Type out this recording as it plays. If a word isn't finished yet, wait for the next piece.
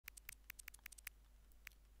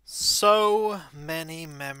So many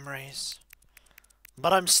memories.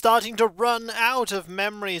 But I'm starting to run out of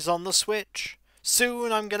memories on the Switch.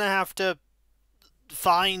 Soon I'm gonna have to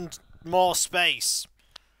find more space.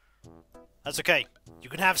 That's okay. You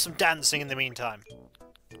can have some dancing in the meantime.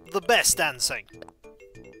 The best dancing.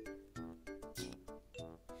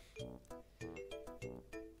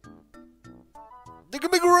 Look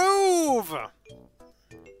at me groove!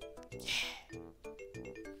 Yeah.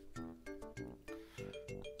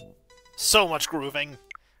 So much grooving.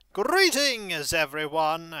 Greetings,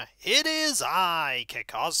 everyone! It is I,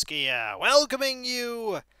 Kikoskia, welcoming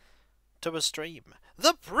you to a stream.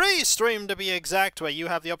 The pre-stream, to be exact, where you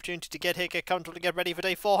have the opportunity to get here, get comfortable, and get ready for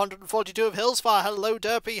day 442 of Hillsfire. Hello,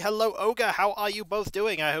 Derpy. Hello, Ogre. How are you both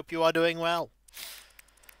doing? I hope you are doing well.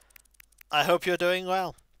 I hope you're doing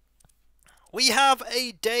well. We have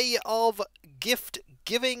a day of gift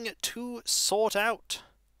giving to sort out.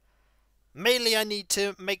 Mainly, I need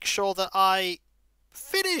to make sure that I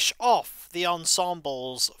finish off the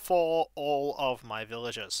ensembles for all of my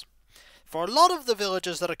villagers. For a lot of the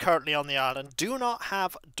villagers that are currently on the island do not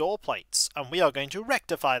have door plates, and we are going to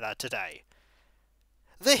rectify that today.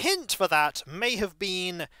 The hint for that may have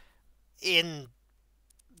been in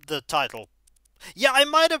the title. Yeah, I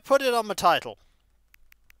might have put it on the title.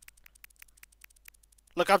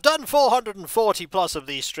 Look, I've done 440 plus of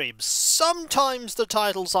these streams. Sometimes the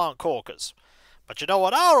titles aren't corkers. But you know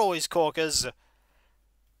what are always corkers?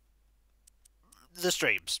 The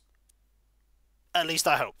streams. At least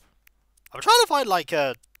I hope. I'm trying to find like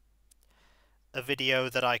a video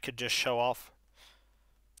that I could just show off.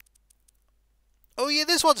 Oh yeah,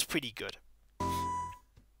 this one's pretty good.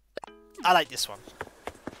 I like this one.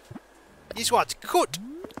 This one's good.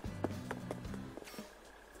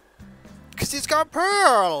 Because it's got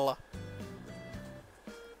Pearl.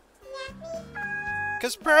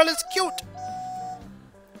 Because Pearl is cute.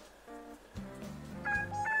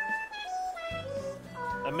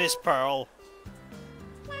 I miss Pearl.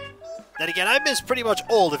 Then again, I miss pretty much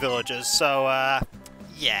all the villagers, so,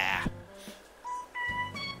 yeah.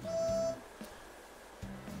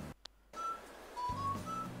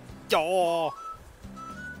 Oh.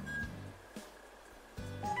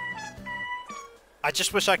 I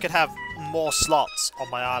just wish I could have more slots on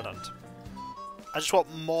my island. I just want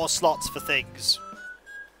more slots for things.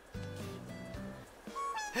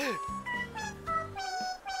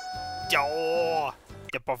 Oh,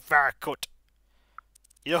 you're very good.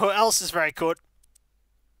 You know who else is very good?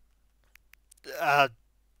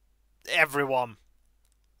 Everyone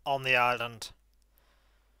on the island.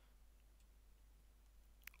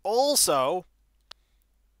 Also,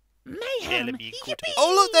 Mayhem.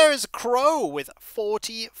 oh look, there is a crow with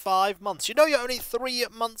 45 months. You know you're only 3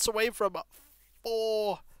 months away from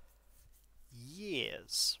 4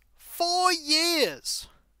 years. 4 years!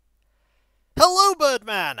 Hello,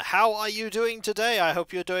 Birdman! How are you doing today? I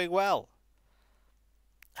hope you're doing well.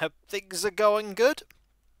 Hope things are going good.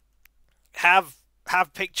 Have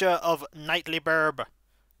picture of Nightly Burb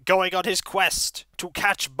going on his quest to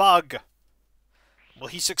catch Bug. Will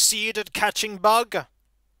he succeed at catching Bug?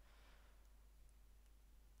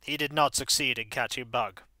 He did not succeed in catching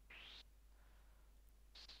Bug.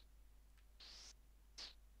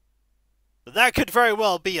 But that could very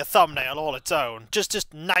well be a thumbnail all its own.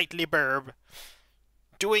 Just Nightly Burb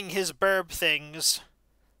doing his burb things.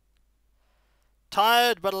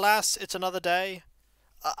 Tired, but alas, it's another day.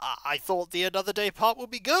 I thought the another day part would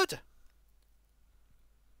be good.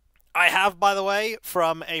 I have, by the way,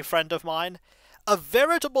 from a friend of mine, a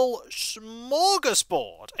veritable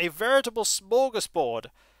smorgasbord. A veritable smorgasbord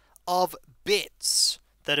of bits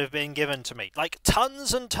that have been given to me. Like,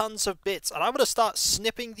 tons and tons of bits. And I'm going to start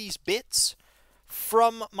snipping these bits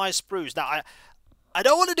from my sprues. Now, I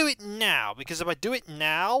don't want to do it now, because if I do it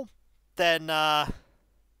now, then,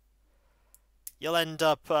 you'll end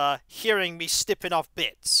up hearing me snipping off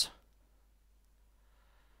bits.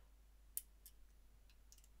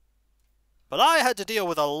 But I had to deal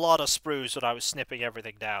with a lot of sprues when I was snipping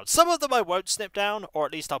everything down. Some of them I won't snip down, or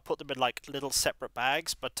at least I'll put them in like little separate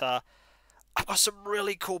bags, but I've got some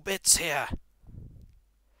really cool bits here.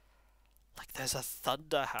 Like there's a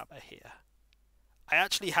thunder hammer here. I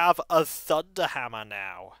actually have a thunder hammer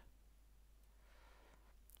now.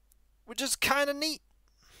 Which is kind of neat.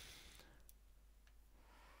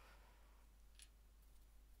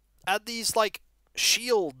 And these, like,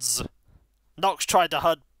 shields. Nox tried to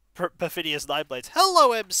hunt Perfidious Nineblades.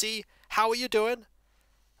 Hello, MC. How are you doing?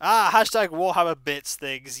 Ah, hashtag Warhammer Bits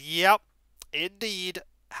things. Yep, indeed.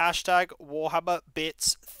 Hashtag Warhammer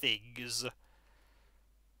Bits things.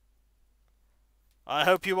 I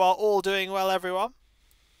hope you are all doing well, everyone.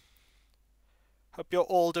 Hope you're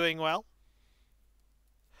all doing well.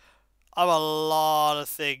 I have a lot of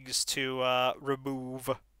things to remove.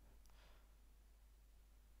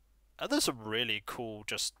 And there's some really cool,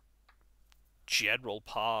 just general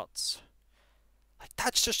parts. Like,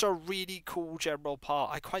 that's just a really cool general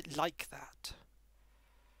part. I quite like that.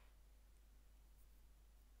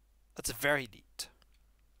 That's very neat.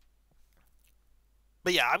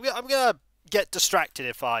 But yeah, I'm gonna get distracted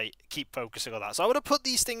if I keep focusing on that. So I'm gonna put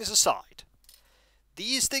these things aside.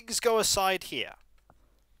 These things go aside here.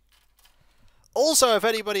 Also, if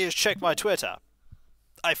anybody has checked my Twitter,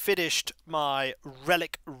 I finished my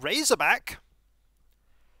Relic Razorback.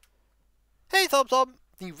 Hey, Tom.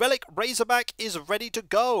 The Relic Razorback is ready to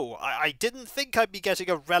go. I didn't think I'd be getting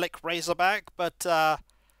a Relic Razorback, but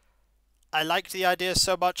I liked the idea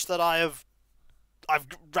so much that I've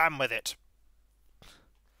ran with it.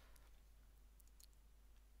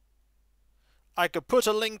 I could put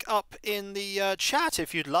a link up in the chat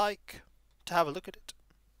if you'd like to have a look at it.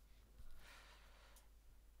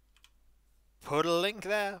 Put a link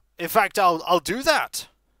there. In fact, I'll do that.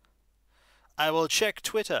 I will check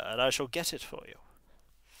Twitter and I shall get it for you.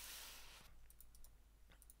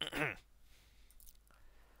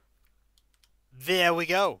 There we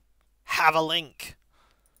go. Have a link.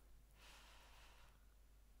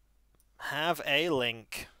 Have a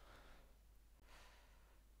link.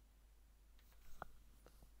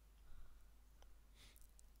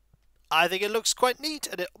 I think it looks quite neat,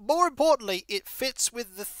 and more importantly, it fits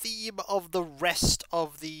with the theme of the rest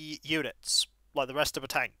of the units, like the rest of the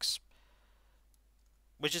tanks.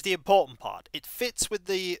 Which is the important part. It fits with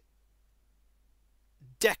the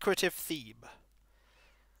decorative theme.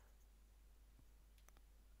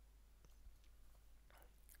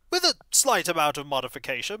 With a slight amount of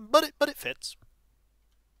modification, but it fits.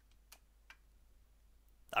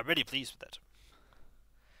 I'm really pleased with it.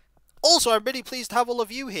 Also, I'm really pleased to have all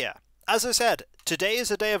of you here. As I said, today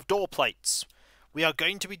is a day of door plates. We are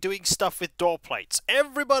going to be doing stuff with door plates.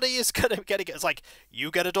 Everybody is going to get it. It's like,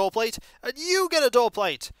 you get a door plate, and you get a door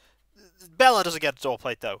plate. Bella doesn't get a door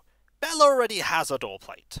plate, though. Bella already has a door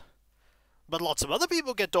plate. But lots of other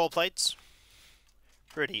people get door plates.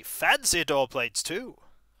 Pretty fancy door plates, too.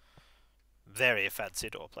 Very fancy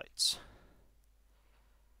door plates.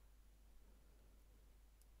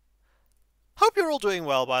 Hope you're all doing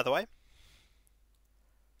well, by the way.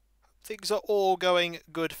 Things are all going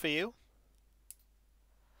good for you.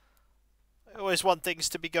 I always want things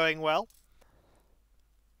to be going well.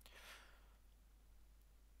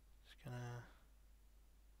 Just gonna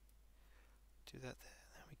do that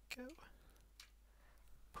there. There we go.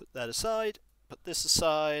 Put that aside. Put this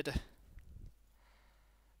aside.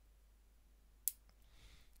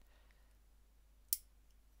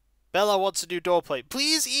 Bella wants a new door plate.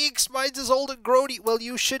 Please, Eeks, mine's as old and grody. Well,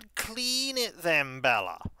 you should clean it then,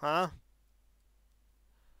 Bella. Huh?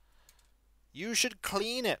 You should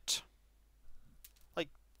clean it. Like,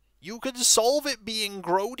 you can solve it being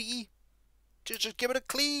grody. Just give it a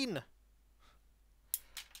clean.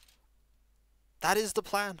 That is the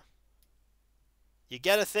plan. You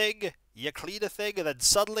get a thing, you clean a thing, and then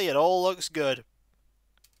suddenly it all looks good.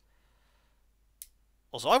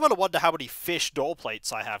 Also, I want to wonder how many fish door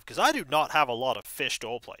plates I have, because I do not have a lot of fish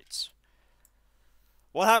door plates.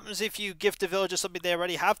 What happens if you gift a villager something they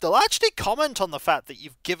already have? They'll actually comment on the fact that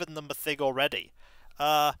you've given them a thing already.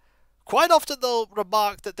 Quite often they'll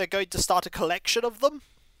remark that they're going to start a collection of them,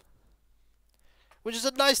 which is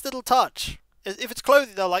a nice little touch. If it's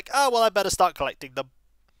clothing, they're like, oh, well, I better start collecting them.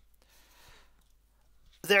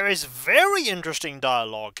 There is very interesting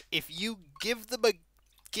dialogue if you give them a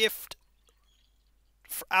gift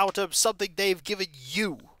out of something they've given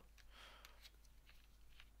you.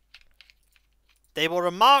 They will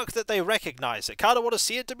remark that they recognize it. Kind of want to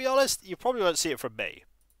see it, to be honest. You probably won't see it from me,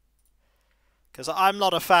 because I'm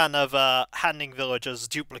not a fan of handing villagers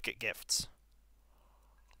duplicate gifts.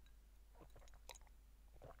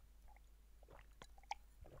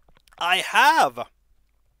 I have,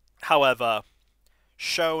 however,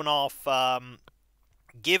 shown off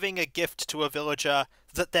giving a gift to a villager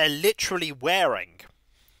that they're literally wearing.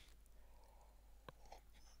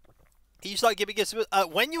 You start giving gifts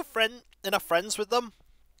when you're enough friends with them.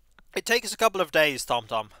 It takes a couple of days, Tom.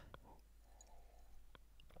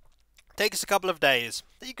 It takes a couple of days.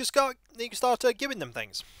 Then you can start giving them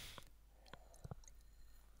things.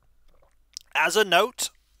 As a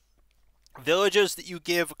note, villagers that you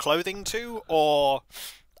give clothing to or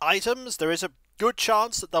items, there is a good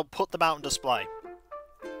chance that they'll put them out on display.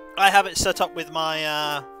 I have it set up with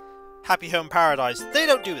my Happy Home Paradise. They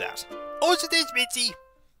don't do that. Oh, is it this, Mitzi?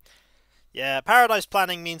 Yeah, paradise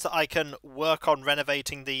planning means that I can work on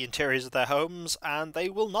renovating the interiors of their homes, and they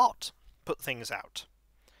will not put things out.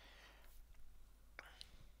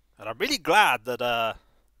 And I'm really glad that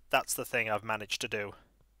that's the thing I've managed to do.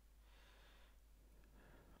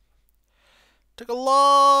 Took a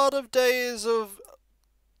lot of days of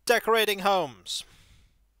decorating homes.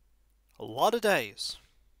 A lot of days.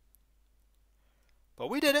 But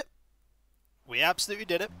we did it. We absolutely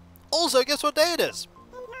did it. Also, guess what day it is?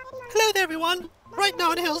 Hello there, everyone. Right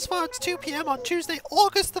now in Hillsfar, it's 2 PM on Tuesday,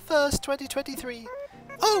 August the 1st, 2023.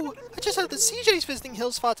 Oh, I just heard that CJ's visiting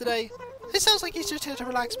Hillsfar today. It sounds like he's just here to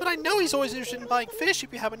relax, but I know he's always interested in buying fish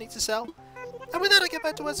if you have any to sell. And with that, I get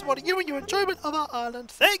back to supporting you and your enjoyment of our island.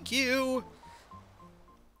 Thank you!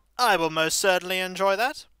 I will most certainly enjoy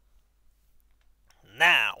that.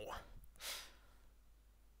 Now,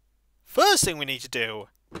 first thing we need to do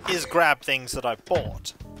is grab things that I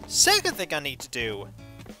bought. Second thing I need to do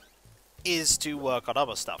is to work on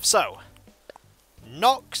other stuff. So,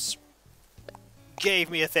 Nox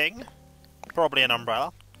gave me a thing, probably an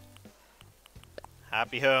umbrella.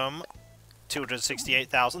 Happy Home,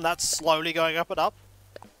 268,000. That's slowly going up and up.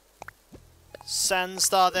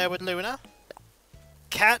 Sandstar there with Luna.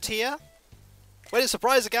 Cat here. When it's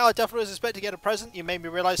surprised the gal, I definitely was expecting to get a present. You made me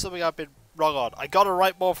realise something I've been wrong on. I gotta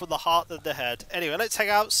write more from the heart than the head. Anyway, let's hang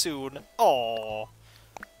out soon. Aww.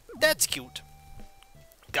 That's cute.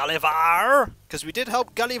 Gulliver! Because we did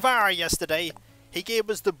help Gulliver yesterday. He gave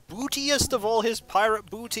us the bootiest of all his pirate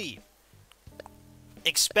booty.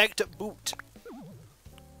 Expect boot.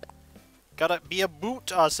 Gotta be a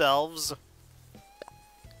boot ourselves.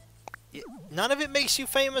 None of it makes you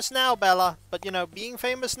famous now, Bella. But, you know, being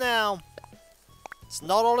famous now, it's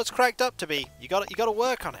not all it's cracked up to be. You gotta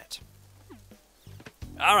work on it.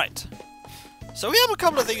 Alright. So we have a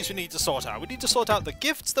couple of things we need to sort out. We need to sort out the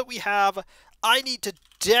gifts that we have. I need to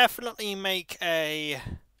definitely make a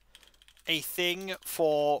thing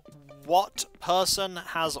for what person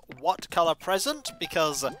has what color present,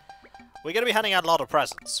 because we're going to be handing out a lot of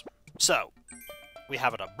presents. So, we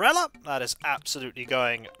have an umbrella. That is absolutely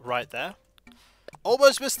going right there.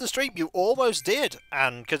 Almost missed the stream. You almost did.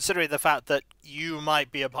 And considering the fact that you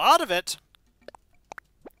might be a part of it,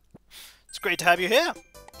 it's great to have you here.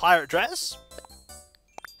 Pirate dress.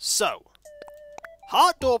 So,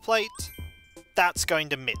 heart door plate. That's going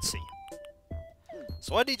to Mitzi.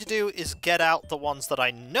 So what I need to do is get out the ones that I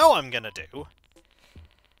know I'm going to do.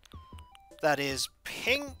 That is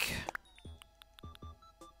pink,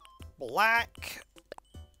 black,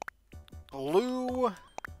 blue,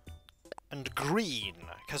 and green.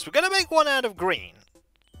 Because we're going to make one out of green.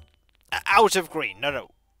 Out of green.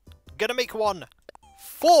 No. I'm going to make one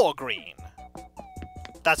for green.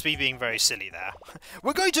 That's me being very silly there.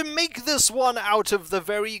 We're going to make this one out of the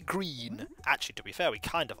very green. Actually, to be fair, we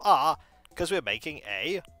kind of are, because we're making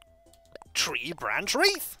a tree branch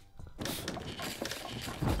wreath.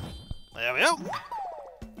 There we go.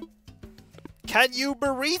 Can you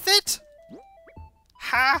bereath it?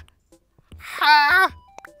 Ha! Ha!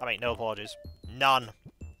 I mean, no apologies. None.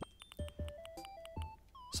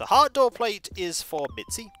 So, heart door plate is for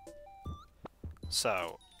Mitzi.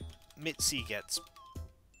 So, Mitzi gets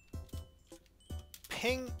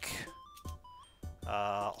pink.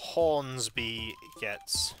 Hornsby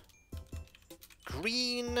gets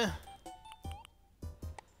green.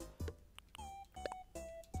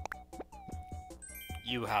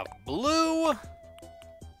 You have blue.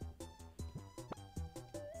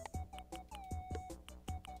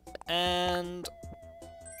 And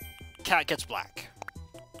Cat gets black.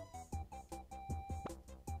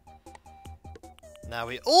 Now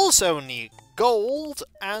we also need gold,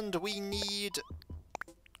 and we need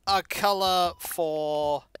a colour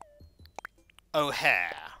for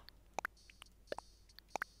O'Hare.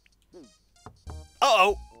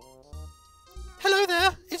 Uh-oh! Hello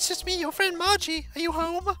there, it's just me, your friend Margie. Are you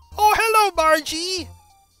home? Oh, hello, Margie!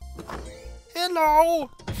 Hello!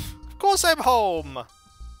 Of course I'm home!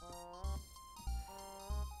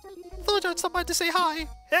 Thought I'd stop by to say hi.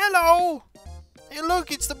 Hello! Hey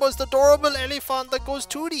look, it's the most adorable elephant that goes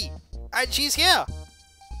tootie. And she's here!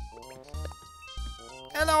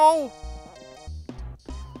 Hello!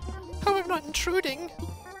 Oh, I'm not intruding.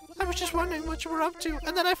 I was just wondering what you were up to,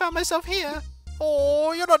 and then I found myself here.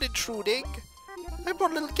 Oh, you're not intruding. I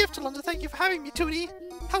brought a little gift along to thank you for having me, Tootie.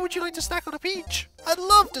 How would you like to snack on a peach? I'd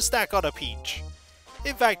love to snack on a peach.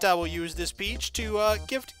 In fact, I will use this peach to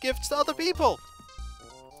gift gifts to other people.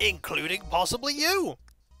 Including possibly you.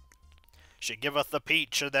 She giveth the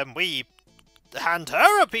peach, and then we hand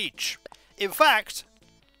her a peach. In fact...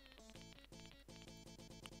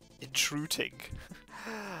 Intruding.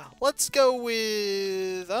 Let's go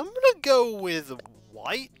with... I'm gonna go with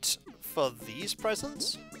white for these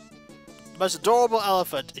presents. Most adorable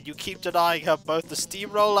elephant, and you keep denying her both the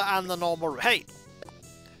steamroller and the normal... Hey!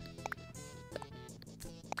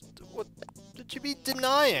 What did you be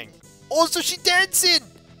denying? Also, she dancing!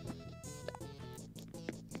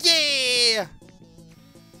 Yeah!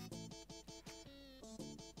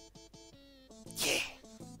 Yeah!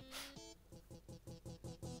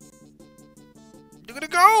 You're gonna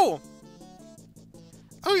go!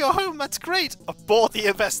 Oh, you're home, that's great! Abort the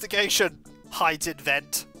investigation! Hides in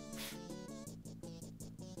vent.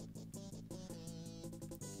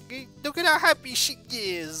 Look at how happy she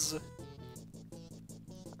is!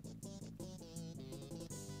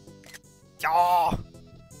 Yeah!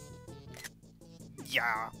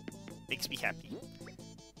 Yeah! Makes me happy.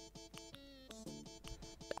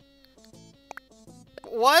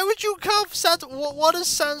 Why would you cuff Santa? What has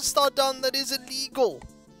Sandstar done that is illegal?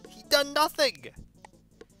 He done nothing.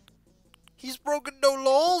 He's broken no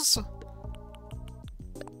laws.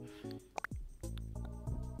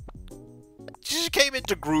 She just came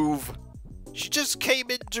into groove. She just came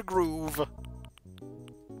into groove.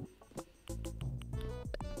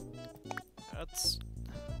 That's...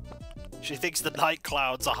 She thinks the night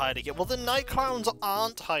clouds are hiding here. Well, the night clouds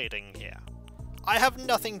aren't hiding here. I have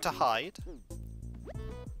nothing to hide.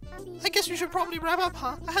 I guess we should probably wrap up,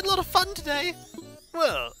 huh? I had a lot of fun today.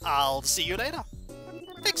 Well, I'll see you later.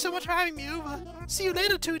 Thanks so much for having me over. See you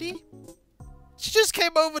later, 2D. She just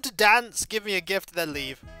came over to dance, give me a gift, then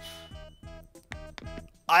leave.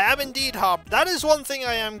 I am indeed that is one thing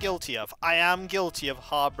I am guilty of. I am guilty of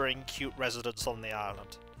harboring cute residents on the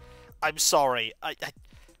island. I'm sorry.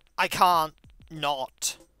 I can't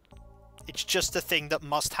not. It's just a thing that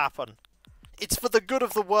must happen. It's for the good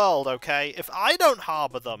of the world, okay? If I don't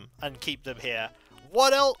harbor them and keep them here,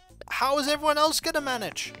 what else? How is everyone else gonna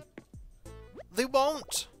manage? They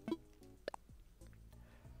won't.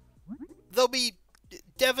 There'll be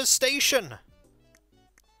devastation.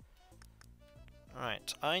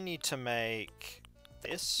 Alright, I need to make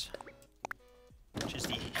this, which is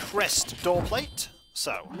the crest door plate.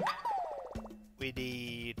 So, we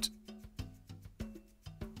need...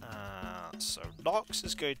 so Nox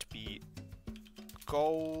is going to be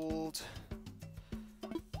gold.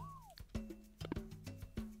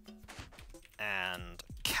 And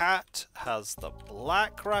Cat has the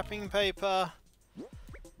black wrapping paper.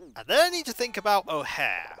 And then I need to think about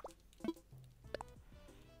O'Hare.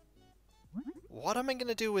 What am I going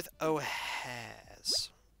to do with O'Hare's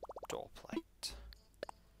door plate?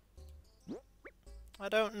 I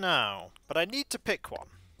don't know, but I need to pick one.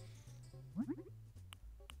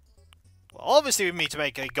 Well, obviously we need to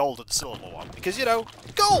make a gold and silver one, because, you know,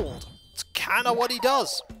 gold! It's kind of what he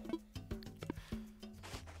does.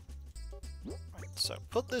 Right, so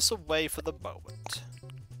put this away for the moment.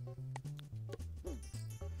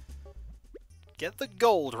 Get the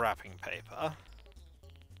gold wrapping paper.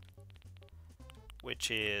 Which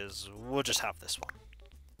is... we'll just have this one.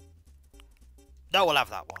 No, we'll have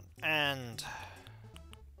that one. And...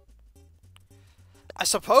 I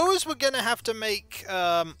suppose we're gonna have to make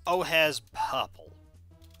O'Hare's purple.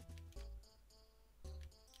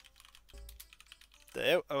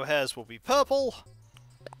 There, O'Hare's will be purple.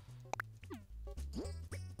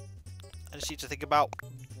 I just need to think about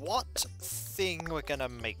what thing we're gonna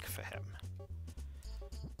make for him.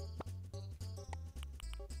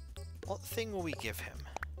 What thing will we give him?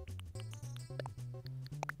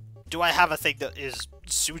 Do I have a thing that is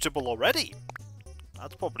suitable already?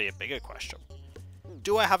 That's probably a bigger question.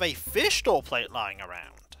 Do I have a fish door plate lying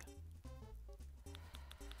around?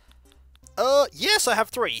 Yes, I have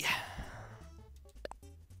 3.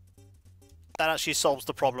 That actually solves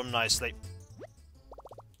the problem nicely.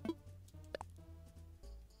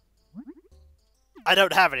 I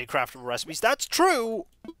don't have any craftable recipes, that's true!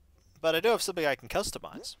 But I do have something I can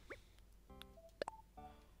customize.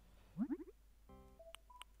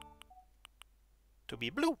 To be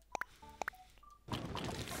blue.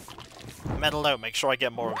 Metal note, make sure I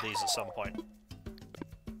get more of these at some point.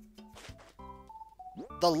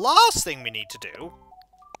 The last thing we need to do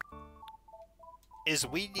is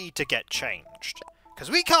we need to get changed. Because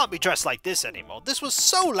we can't be dressed like this anymore. This was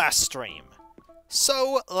so last stream.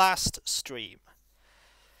 So last stream.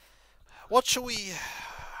 What shall we...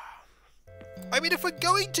 I mean, if we're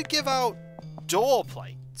going to give out door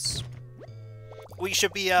plates, we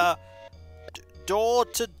should be a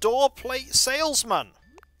door-to-door plate salesman.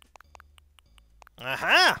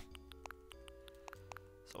 Aha!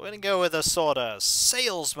 So we're gonna go with a sort of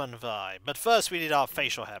salesman vibe. But first we need our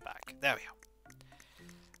facial hair back. There we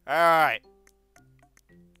go. Alright.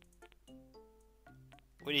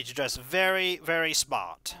 We need to dress very, very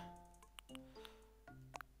smart.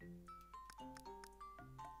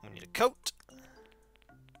 We need a coat.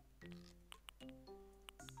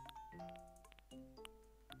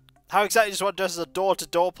 How exactly does one dress as a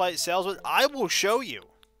door-to-door plate salesman? I will show you.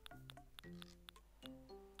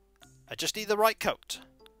 I just need the right coat.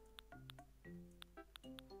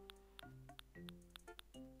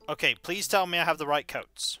 Okay, please tell me I have the right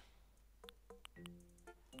coats.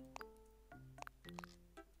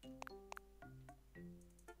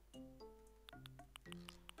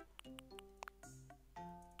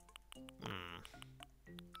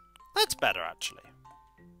 That's better, actually.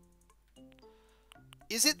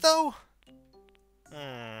 Is it, though?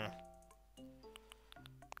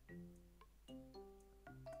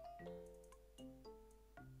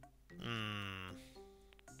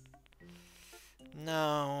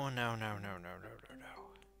 No, no, no, no, no, no, no, no.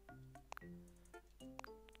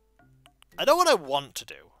 I know what I want to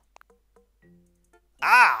do.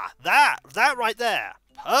 Ah! That right there!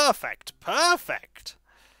 Perfect! Perfect!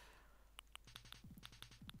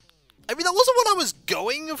 I mean, that wasn't what I was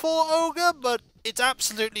going for, Ogre, but it's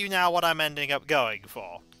absolutely now what I'm ending up going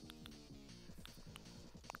for.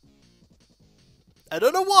 I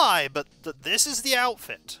don't know why, but this is the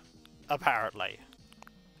outfit, apparently.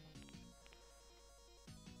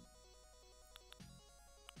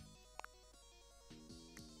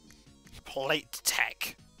 Plate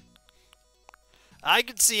tech. I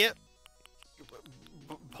can see it.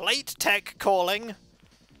 Plate tech calling.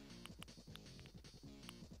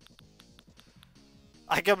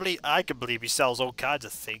 I can believe he sells all kinds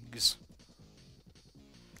of things.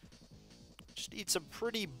 Just need some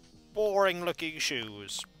pretty boring looking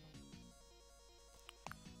shoes.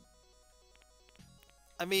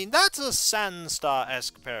 I mean, that's a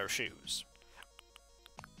Sandstar-esque pair of shoes.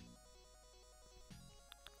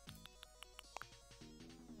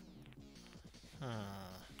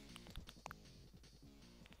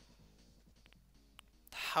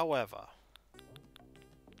 However,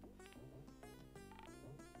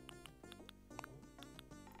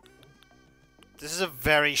 this is a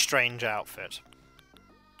very strange outfit.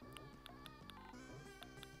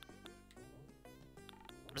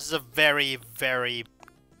 This is a very, very,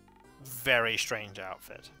 very strange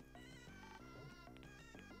outfit.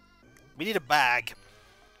 We need a bag.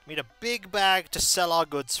 We need a big bag to sell our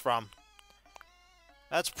goods from.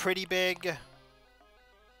 That's pretty big.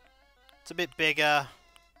 It's a bit bigger.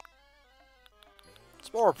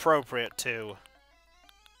 It's more appropriate, too.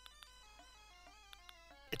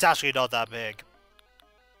 It's actually not that big.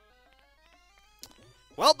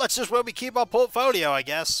 Well, that's just where we keep our portfolio, I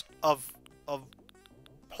guess, of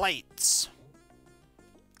plates.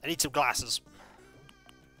 I need some glasses.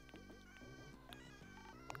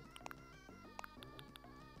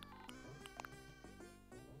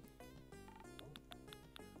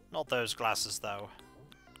 Not those glasses, though.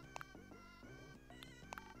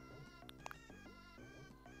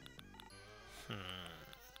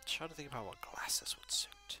 Trying to think about what glasses would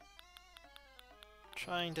suit.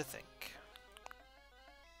 Trying to think.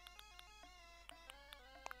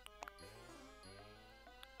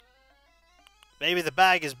 Maybe the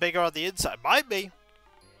bag is bigger on the inside. Might be.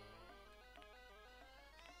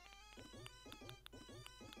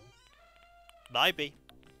 Might be.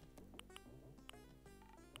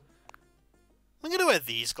 I'm gonna wear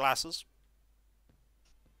these glasses.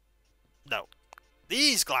 No.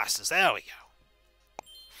 These glasses. There we go.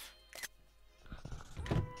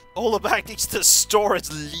 All the bag needs to store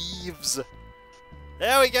its leaves.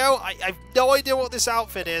 There we go. I have no idea what this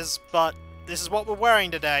outfit is, but this is what we're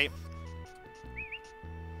wearing today.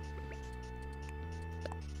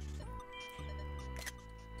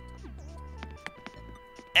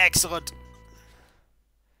 Excellent.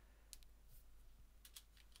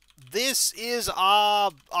 This is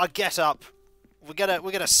our get-up. We're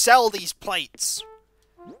gonna sell these plates.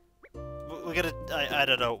 We're gonna. I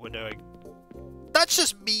don't know what we're doing. That's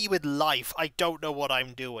just me with life. I don't know what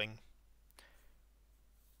I'm doing.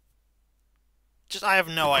 I have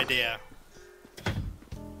no idea.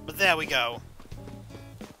 But there we go.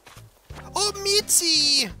 Oh,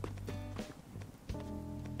 Mitzi!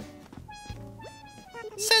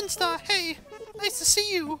 Sandstar, hey! Nice to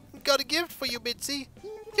see you. Got a gift for you, Mitzi.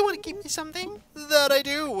 You want to give me something? That I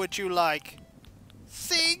do. Would you like?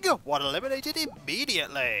 Thing! One eliminated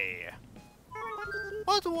immediately.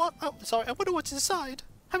 What? Oh, sorry. I wonder what's inside.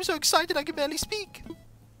 I'm so excited I can barely speak.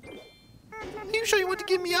 Are you sure you want to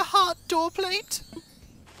give me a heart door plate?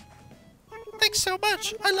 Thanks so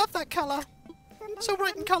much. I love that color. So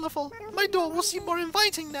bright and colorful. My door will seem more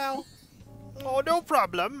inviting now. Oh, no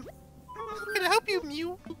problem. I'm gonna help you,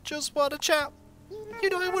 Mew. Just want to chat. You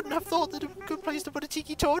know, I wouldn't have thought that a good place to put a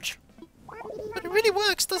tiki torch. But it really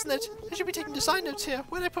works, doesn't it? I should be taking design notes here.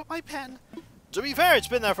 Where'd I put my pen? To be fair, it's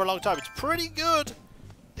been there for a long time. It's pretty good.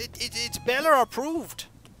 It's Bella approved.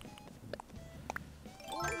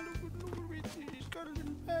 Oh, look, she's got a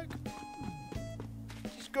little bag.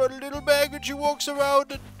 She's got a little bag and she walks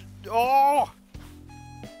around and... Oh!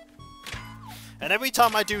 And every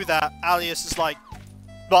time I do that, Alias is like,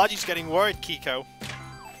 Margie's getting worried, Kiko.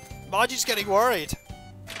 Margie's getting worried.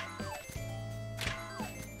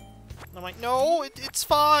 I'm like, no, it's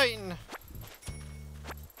fine.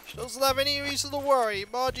 She doesn't have any reason to worry.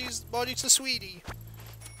 Margie's a sweetie.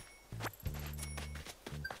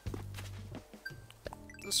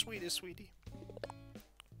 The sweetest sweetie.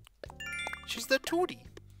 She's the tootie.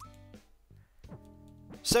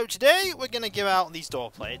 So today we're gonna give out these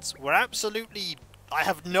door plates. We're absolutely... I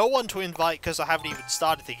have no one to invite because I haven't even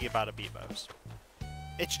started thinking about amiibos.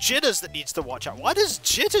 It's Jitters that needs to watch out. Why does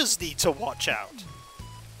Jitters need to watch out?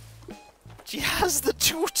 She has the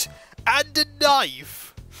toot and a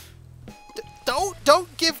knife.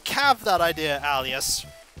 Don't give Cav that idea, Alias.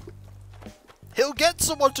 He'll get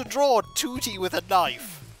someone to draw Tootie with a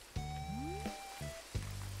knife.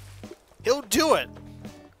 He'll do it.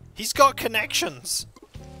 He's got connections.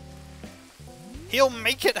 He'll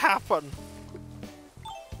make it happen.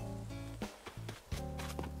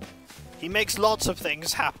 He makes lots of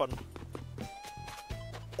things happen.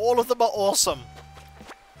 All of them are awesome.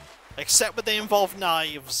 Except when they involve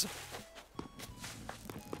knives.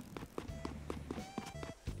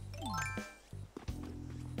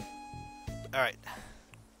 Alright.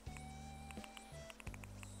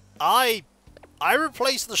 I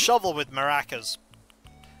replaced the shovel with maracas.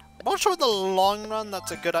 I'm not sure in the long run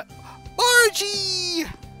that's a good idea. Margie!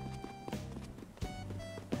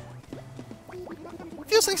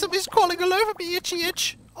 Feels like somebody's crawling all over me, itchy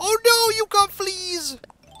itch. Oh no, you got fleas!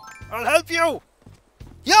 I'll help you!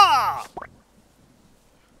 Yeah!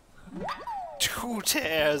 2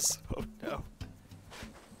 tears. Oh no.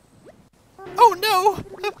 Oh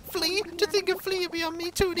no! A flea! To think of flea would be on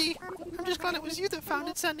me, Tootie. I'm just glad it was you that found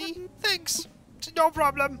it, Sunny. Thanks. No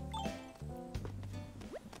problem.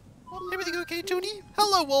 Everything okay, Tootie?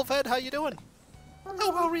 Hello, Wolfhead. How you doing?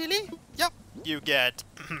 Oh, well, really? Yep. You get...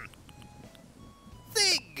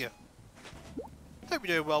 Thing! Hope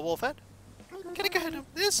you're doing well, Wolfhead. Can I go ahead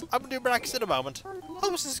with this? I'm gonna do breakfast in a moment. Oh,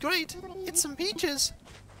 this is great. It's some peaches.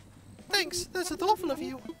 Thanks. That's so thoughtful of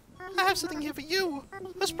you. I have something here for you.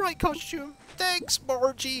 A Sprite costume. Thanks,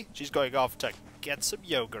 Margie. She's going off to get some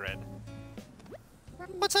yoga in.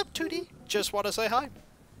 What's up, Tootie? Just want to say hi.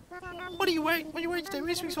 What are you wearing? What are you wearing today?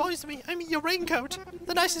 Really speaks volumes to me. I mean, your raincoat.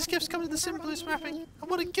 The nicest gifts come in the simplest wrapping. And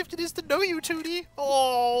what a gift it is to know you, Tootie.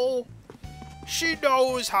 Oh, she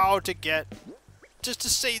knows how to get... just to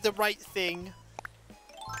say the right thing.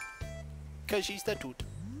 Because she's the toot.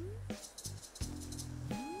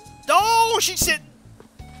 No, she sit.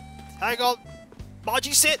 Hang on.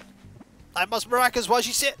 Margie, sit. I must maracas while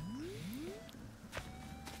she sit.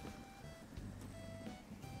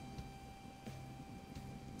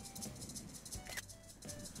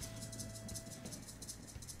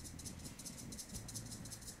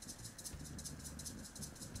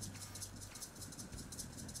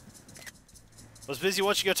 I was busy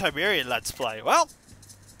watching your Tiberian Let's Play. Well,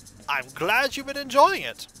 I'm glad you've been enjoying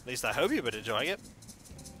it. At least I hope you've been enjoying it.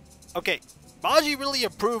 Okay, Margie really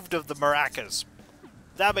approved of the maracas.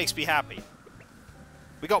 That makes me happy.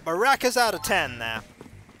 We got maracas out of 10 there.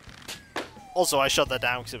 Also, I shut that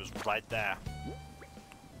down because it was right there.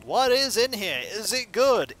 What is in here? Is it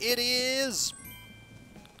good? It is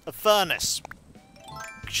a furnace.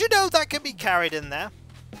 Did you know that can be carried in there?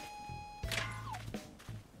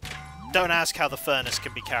 Don't ask how the furnace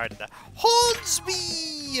can be carried in there.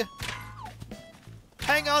 Hornsby!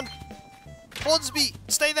 Hang on. Hornsby,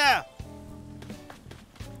 stay there.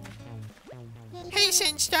 Hey,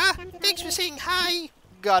 Senstar. Thanks for saying hi.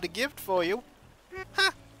 Got a gift for you.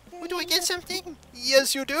 Huh? Well, do I get something?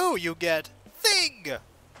 Yes, you do. You get thing.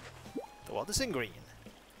 The one that's in green.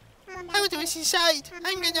 I wonder what's inside.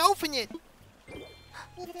 I'm gonna open it.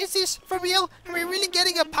 Is this for real? Am I really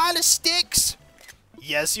getting a pile of sticks?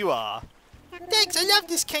 Yes, you are. Thanks, I love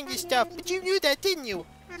this kind of stuff, but you knew that, didn't you?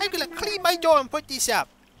 I'm gonna clean my door and put this up.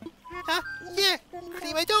 Huh? Yeah,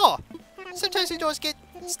 clean my door. Sometimes the doors get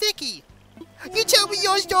sticky. You tell me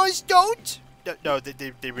yours doors don't? No,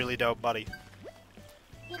 they really don't, buddy.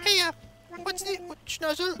 Hey, what's the... What,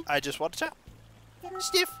 Schnuzzle? I just want to chat.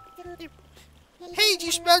 Sniff. Hey, do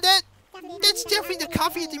you smell that? That's definitely the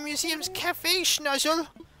coffee at the museum's cafe, Schnuzzle.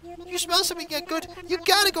 You smell something good. You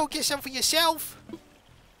gotta go get some for yourself.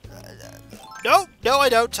 No, I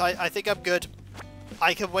don't. I think I'm good.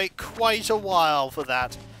 I can wait quite a while for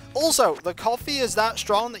that. Also, the coffee is that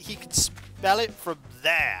strong that he can smell it from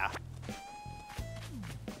there.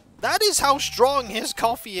 That is how strong his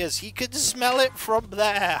coffee is. He can smell it from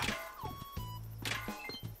there.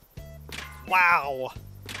 Wow.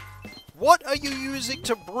 What are you using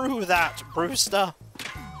to brew that, Brewster?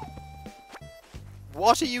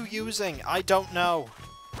 What are you using? I don't know.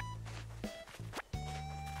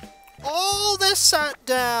 Oh, they're sat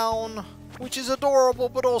down, which is adorable,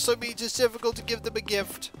 but also means it's difficult to give them a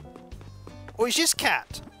gift. Or is this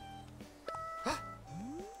cat?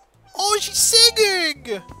 Oh, she's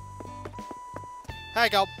singing!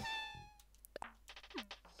 Hang on.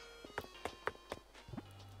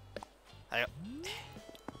 Hang on.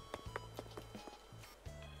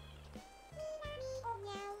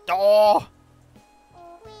 Oh!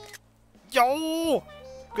 Yo!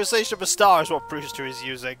 Conversation of a Star is what Brewster is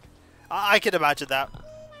using. I can imagine that.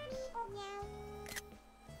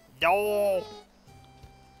 No!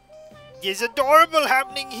 There's adorable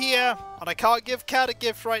happening here! And I can't give Cat a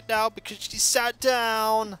gift right now because she sat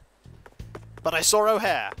down. But I saw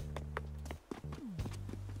O'Hare,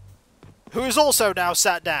 who is also now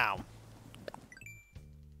sat down.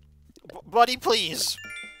 Buddy, please.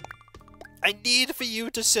 I need for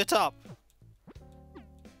you to sit up.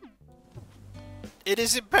 It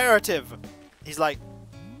is imperative. He's like,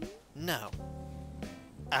 no,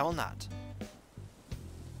 I will not.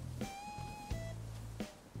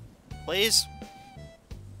 Please?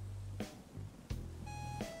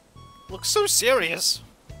 Looks so serious.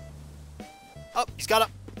 Oh, he's got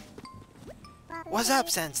up. What's up,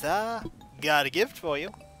 Sensei? Got a gift for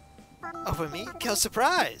you. Oh, for me? Kill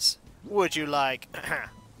surprise. Would you like...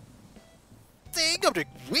 think I'm doing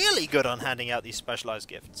really good on handing out these specialized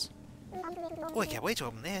gifts. Oh, I can't wait to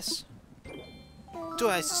open this. Do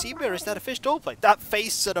I see mirror? Is that a fish doll plate? That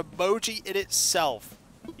face is an emoji in itself.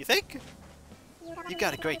 You think? You've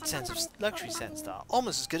got a great sense of luxury sense, star.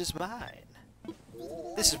 Almost as good as mine.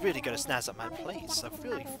 This is really going to snazz up my place. I'm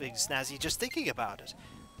really feeling snazzy just thinking about it.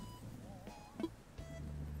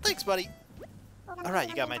 Thanks, buddy. Alright,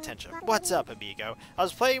 you got my attention. What's up, amigo? I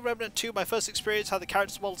was playing Remnant 2, my first experience had the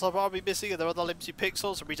character's models army missing and there were other limpsy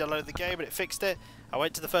pixels, and re-downloaded the game and it fixed it. I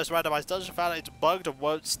went to the first randomized dungeon, found out it's bugged and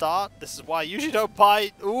won't start. This is why I usually don't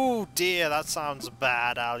buy... Ooh, dear, that sounds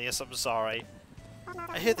bad, Alias, I'm sorry.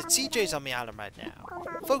 I hear that CJ's on the island right now.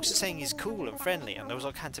 Folks are saying he's cool and friendly and knows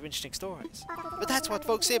all kinds of interesting stories. But that's what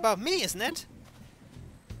folks say about me, isn't it?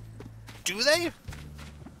 Do they?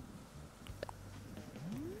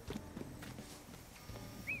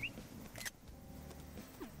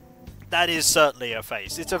 That is certainly a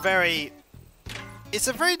face. It's a very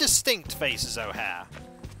distinct face as O'Hare.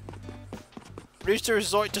 Rooster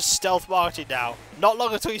resort to stealth marketing now. Not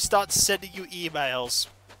long until he starts sending you emails.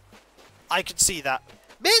 I can see that.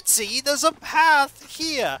 Mitzi, there's a path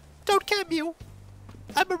here. Don't camp you.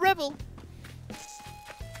 I'm a rebel.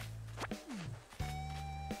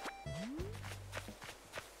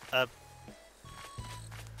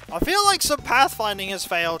 I feel like some pathfinding has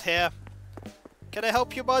failed here. Can I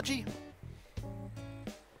help you, Budgie?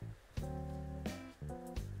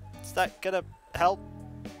 Is that gonna help?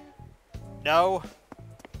 No.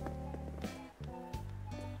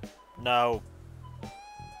 No.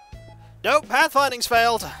 Nope, pathfinding's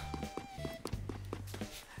failed.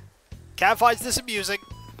 Cat finds this amusing.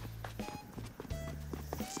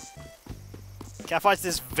 Cat finds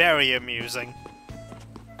this very amusing.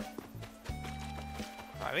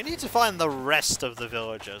 Right, we need to find the rest of the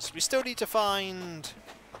villagers. We still need to find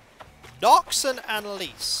Nox and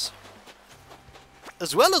Annalise,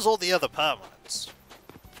 as well as all the other permanents.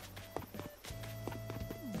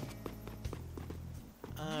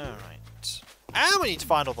 Alright. And we need to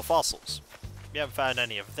find all the fossils. We haven't found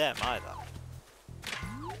any of them either.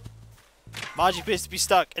 Margie appears to be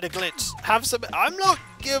stuck in a glitch. Have some... I'm not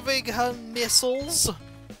giving her missiles.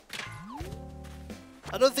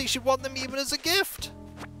 I don't think she'd want them even as a gift.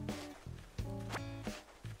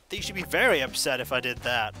 I think she'd be very upset if I did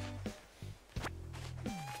that.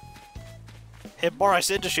 Here, Boris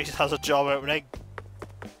Industries has a job opening.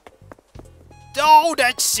 Oh,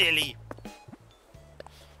 that's silly.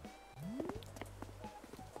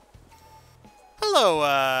 Hello,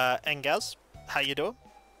 Engaz. How you doing?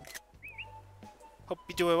 Hope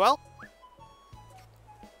you're doing well.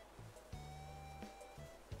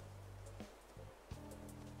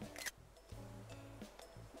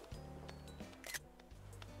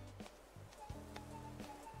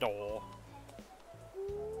 Oh.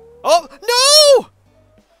 Oh, no!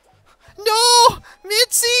 No!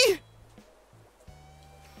 Mitzi!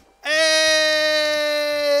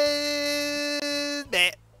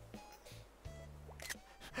 Meh.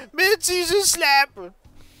 slap!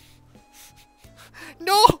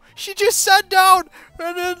 No! She just sat down!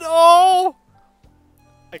 And then, oh!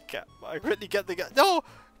 I can't. I really get the guy. No!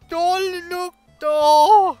 No, look!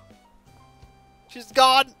 No! She's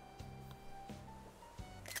gone!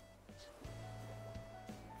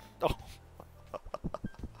 Oh.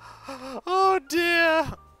 Oh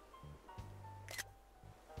dear!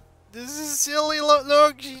 This is silly. Look,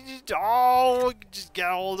 look! She just, oh, just get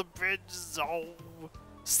all the bridges. Oh,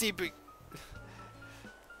 sleeping.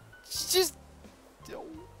 She just. Oh.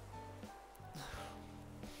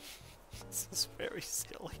 This is very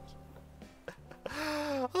silly.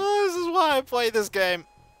 Oh, this is why I play this game.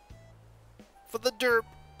 For the derp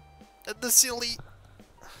and the silly.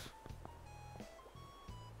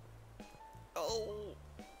 Oh.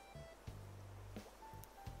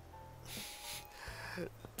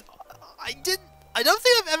 I don't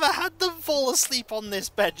think I've ever had them fall asleep on this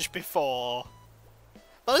bench before.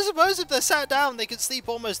 But I suppose if they're sat down, they can sleep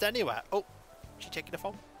almost anywhere. Oh, she taking a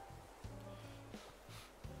phone?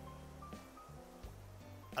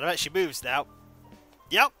 I bet she moves now.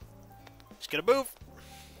 Yep. She's gonna move.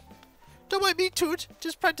 Don't mind me, Toot.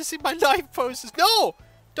 Just practicing my knife poses. No!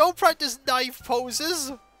 Don't practice knife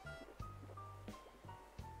poses.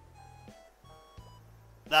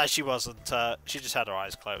 Nah, she wasn't. She just had her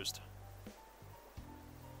eyes closed.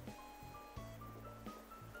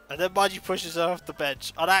 And then Margie pushes her off the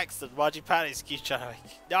bench on accident. Margie panics, keeps trying to like,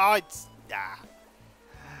 no, it's nah.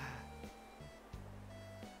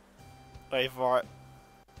 Wait for it.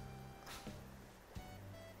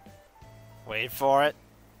 Wait for it.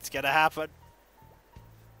 It's gonna happen.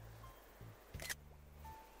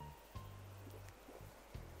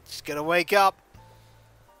 She's gonna wake up.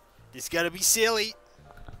 It's gonna be silly.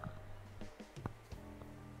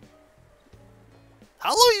 How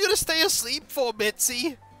long are you gonna stay asleep for,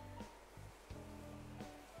 Mitzi?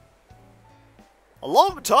 A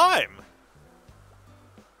long time.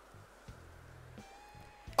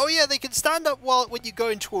 Oh yeah, they can stand up when you go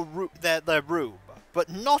into their room, but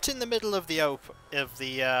not in the middle of the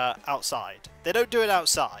outside. They don't do it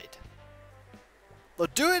outside. They'll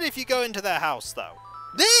do it if you go into their house, though.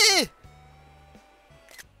 There!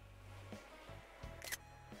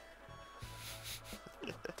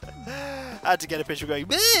 I had to get a picture going,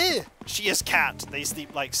 bleh! She is cat. They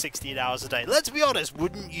sleep like 16 hours a day. Let's be honest,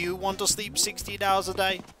 wouldn't you want to sleep 16 hours a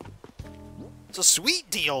day? It's a sweet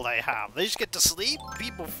deal they have. They just get to sleep,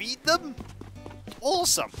 people feed them.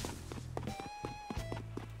 Awesome.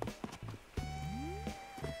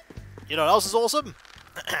 You know what else is awesome?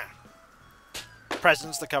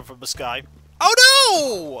 Presents that come from the sky. Oh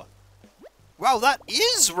no! Wow, that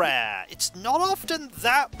is rare. It's not often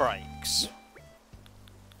that breaks.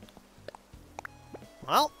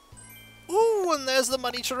 Well, ooh, and there's the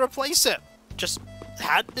money to replace it. Just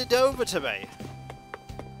hand it over to me.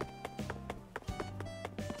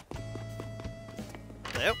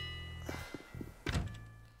 Yep.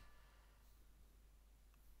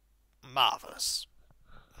 Marvelous.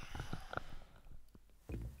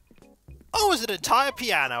 Oh, there's an entire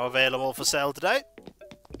piano available for sale today.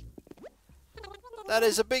 That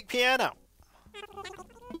is a big piano.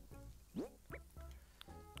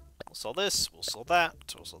 We'll sell this, we'll sell that,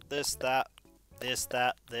 we'll sell this, that, this,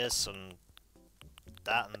 that, this, and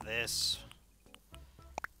that, and this.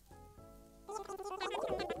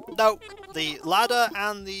 No, the ladder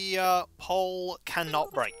and the pole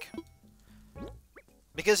cannot break.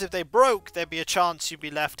 Because if they broke, there'd be a chance you'd be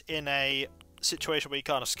left in a situation where you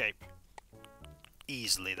can't escape.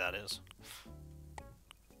 Easily, that is.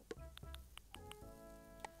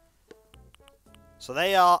 So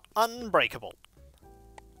they are unbreakable.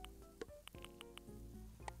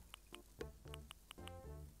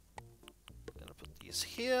 Gonna put these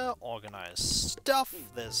here, organize stuff.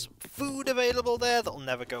 There's food available there that'll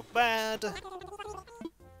never go bad.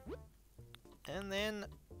 And then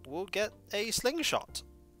we'll get a slingshot.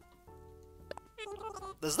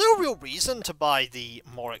 There's no real reason to buy the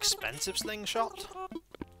more expensive slingshot.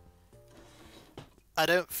 I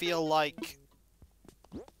don't feel like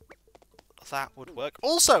that would work.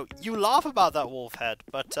 Also, you laugh about that wolf head,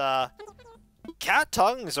 but cat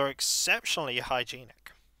tongues are exceptionally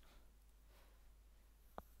hygienic.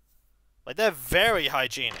 Like, they're very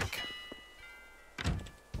hygienic.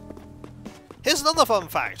 Here's another fun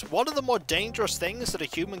fact. One of the more dangerous things that a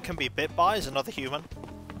human can be bit by is another human.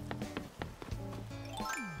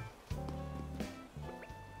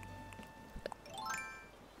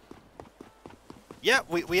 Yeah,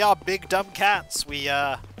 we are big dumb cats. We've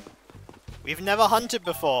never hunted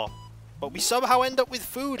before, but we somehow end up with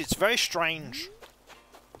food. It's very strange.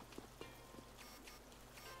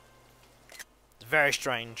 It's very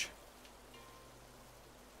strange.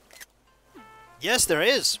 Yes, there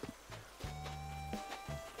is.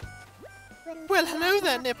 Well, hello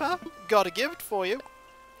there, Nipper. Got a gift for you.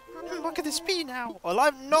 What could this be now? Well,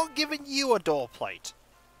 I'm not giving you a door plate.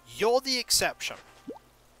 You're the exception.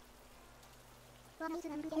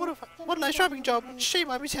 What a nice shopping job. Shame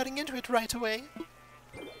I was heading into it right away.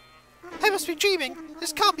 I must be dreaming.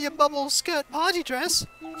 This can't be a bubble skirt party dress.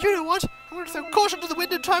 You know what? I'm going to throw caution to the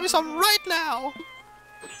wind and try me some right now.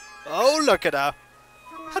 Oh, look at her.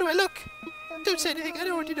 How do I look? Don't say anything. I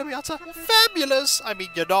already know the answer. Fabulous! I mean,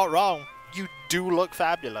 you're not wrong. You do look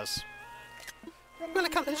fabulous. Well, I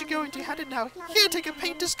can't let you go into your hand now. Here, take a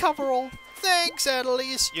painter's coverall. Thanks,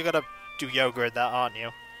 Annalise. You're gonna do yoga in that, aren't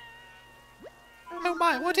you? Oh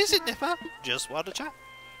my, what is it, Nipper? Just want to chat.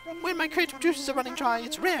 When my creative juices are running dry,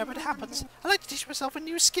 it's rare, but it happens. I like to teach myself a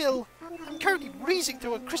new skill. I'm currently breezing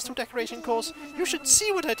through a crystal decoration course. You should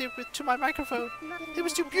see what I did to my microphone. It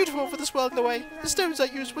was too beautiful for this world in the way. The stones I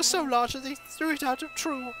used were so large that they threw it out of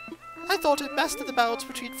true. I thought it mastered the balance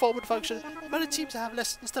between form and function, but it seems I have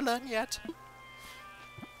lessons to learn yet.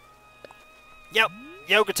 Yep,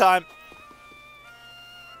 yoga time.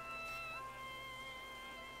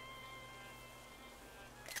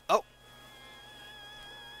 Oh.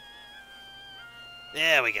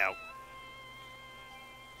 There we go.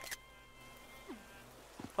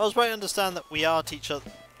 I was trying to understand that we are teach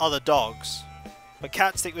other dogs, but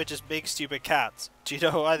cats think we're just big stupid cats. Do you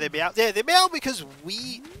know why they meow? Yeah, they meow because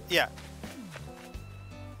we... Yeah.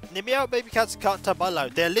 They meow at baby cats and can't tell by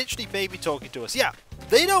loud. They're literally baby talking to us. Yeah,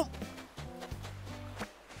 they don't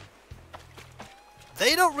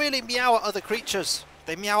really meow at other creatures.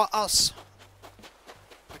 They meow at us.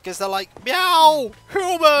 Because they're like, meow!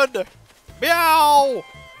 Human! Meow!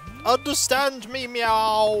 Understand me,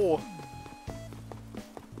 meow!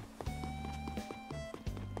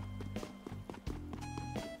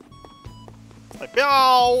 Like,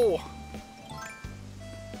 meow!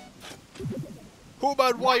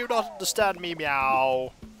 Human, why you not understand me,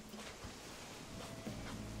 meow?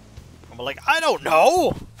 I'm like, I don't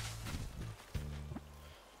know!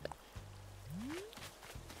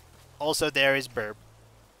 Also, there is Burp.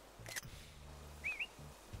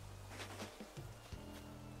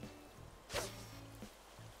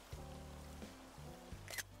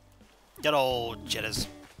 Good old jitters.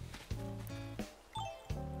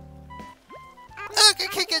 I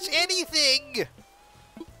can't catch anything!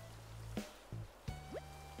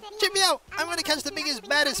 Check me out! I'm gonna catch the biggest,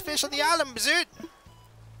 baddest fish on the island, Berserk!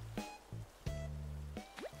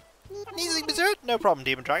 Easy, Berserk? No problem,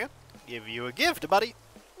 Demon Dragon. Give you a gift, buddy.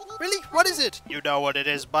 Really? What is it? You know what it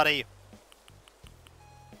is, buddy.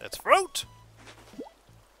 It's fruit.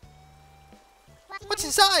 What's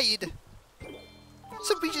inside?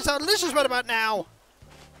 Some peaches are delicious right about now.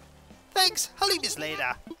 Thanks. I'll leave this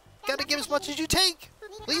later. Gotta give as much as you take.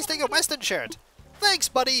 Please take a western shirt. Thanks,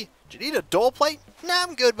 buddy. Do you need a door plate? Nah,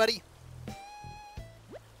 I'm good, buddy.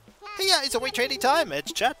 Hey, yeah, it's a weight trading time.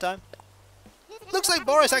 It's chat time. Looks like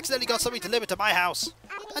Boris accidentally got something delivered to my house.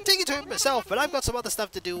 I'd take it to him myself, but I've got some other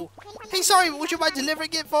stuff to do. Hey, sorry, would you mind delivering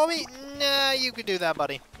it for me? Nah, you can do that,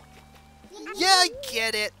 buddy. Yeah, I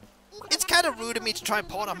get it. It's kind of rude of me to try and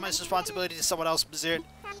pawn off my responsibility to someone else, Berserk.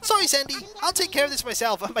 Sorry, Sandy. I'll take care of this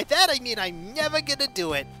myself. And by that, I mean I'm never gonna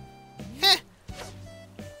do it. Heh.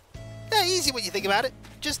 Yeah, easy when you think about it.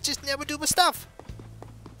 Just never do my stuff.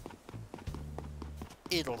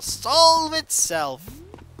 It'll solve itself.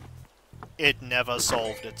 It never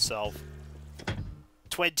solved itself.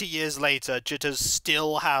 20 years later, Jitters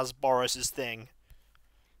still has Boris's thing.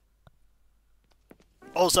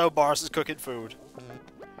 Also, Boris is cooking food.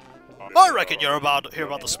 I reckon you're about to hear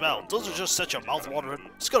about the smell. Doesn't just set your mouth watering.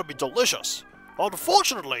 It's gonna be delicious.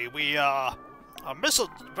 Unfortunately, we miss a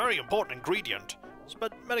very important ingredient. It's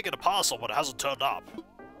meant to get a parcel, but it hasn't turned up.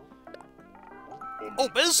 Oh,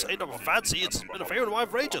 miss, ain't nothing fancy. It's been a favorite of mine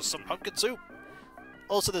for ages. Some pumpkin soup.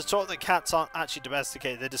 Also, there's talk that cats aren't actually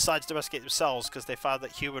domesticated. They decide to domesticate themselves because they found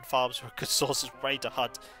that human farms were a good source of prey to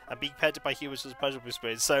hunt, and being petted by humans was a pleasurable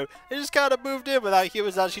experience. So they just kind of moved in without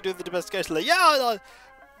humans actually doing the domestication. Like, yeah,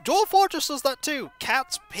 Dwarf Fortress does that too.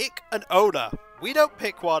 Cats pick an owner. We don't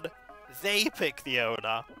pick one. They pick the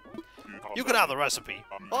owner. You can have the recipe.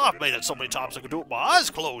 Oh, I've made it so many times I can do it with my eyes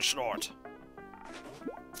closed, Snort.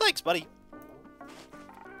 Thanks, buddy.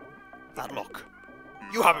 That look.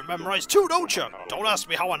 You have it memorized too, don't you? Don't ask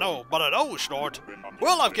me how I know, but I know, Snort.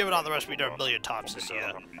 Well, I've given out the recipe there a million times this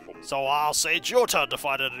year. So I'll say it's your turn to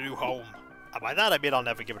find it a new home. And by that I mean I'll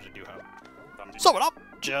never give it a new home. Sum it up.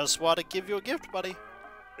 Just want to give you a gift, buddy.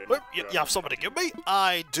 Well, you have something to give me?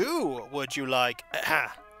 I do. Would you like...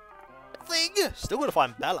 thing? Still gonna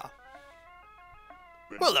find Bella.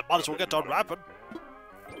 Well, then might as well get done rapping.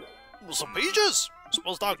 Well, some peaches!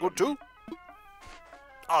 Smells darn good too.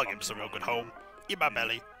 I'll give him some real good home. In my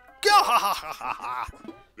belly. Gah-ha-ha-ha-ha!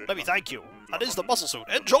 Let me thank you. That is the muscle suit.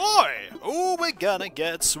 Enjoy! Oh, we're gonna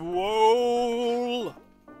get swole!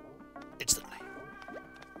 Instantly.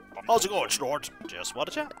 How's it going, Snort? Just what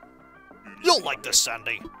a chat. You'll like this,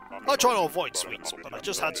 Sandy. I try to avoid sweets, but I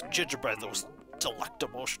just had some gingerbread that was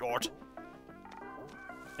delectable, Snort.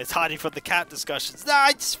 It's hiding from the cat discussions. Nah,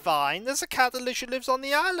 it's fine. There's a cat that literally lives on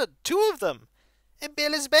the island. 2 of them. And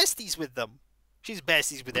Bill is besties with them. She's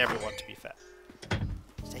besties with everyone, to be fair.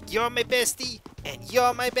 It's like, you're my bestie, and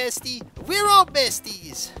you're my bestie. We're all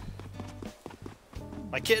besties.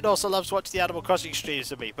 My kitten also loves watching the Animal Crossing streams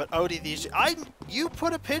with me, but only these. You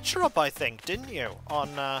put a picture up, I think, didn't you? On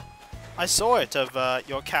I saw it of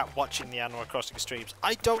your cat watching the Animal Crossing streams.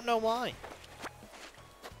 I don't know why.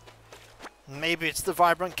 Maybe it's the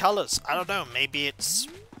vibrant colours. I don't know. Maybe it's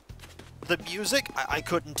the music. I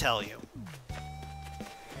couldn't tell you.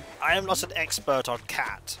 I am not an expert on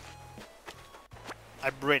cat.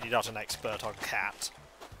 I'm really not an expert on cat.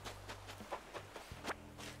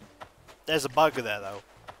 There's a bug there, though.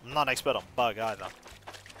 I'm not an expert on bug, either.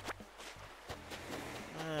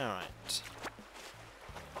 Alright.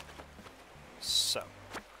 So.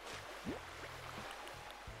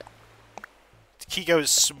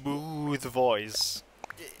 Kiko's smooth voice.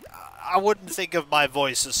 I wouldn't think of my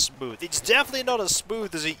voice as smooth. It's definitely not as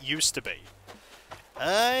smooth as it used to be.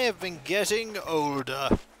 I have been getting older,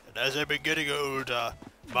 and as I've been getting older,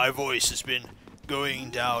 my voice has been going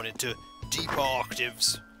down into deeper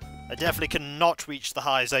octaves. I definitely cannot reach the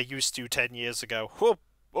highs I used to 10 years ago. Whoop.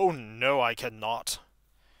 Oh no, I cannot.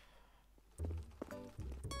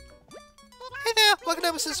 Hey there, welcome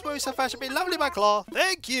to Mrs. Smooth So Fashion. Been lovely, my claw.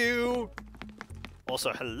 Thank you.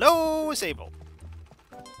 Also, hello, Sable.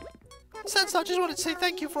 Sandstar just wanted to say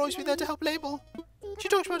thank you for always being there to help Label. She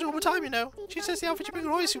talks about it all the time, you know. She says the outfit you bring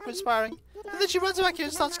are always super inspiring. And then she runs back here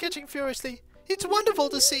and starts sketching furiously. It's wonderful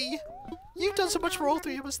to see. You've done so much for all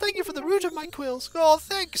 3 of us. Thank you for the root of my quills. Oh,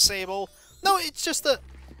 thanks, Sable. No, it's just that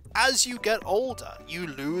as you get older, you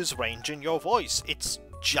lose range in your voice. It's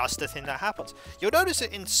just a thing that happens. You'll notice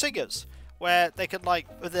it in singers, where they can, like,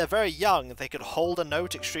 when they're very young, they can hold a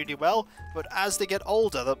note extremely well, but as they get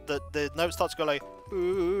older, the note starts to go like,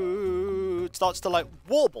 ooh, it starts to, like,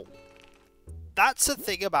 warble. That's a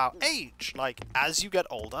thing about age. Like, as you get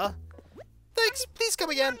older... Thanks, please come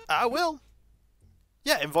again. I will.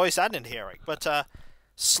 Yeah, in voice and in hearing. But,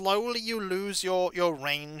 slowly you lose your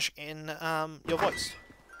range in, your voice.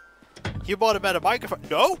 You bought a better microphone.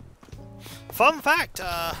 No! Fun fact,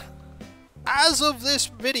 as of this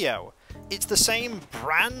video, it's the same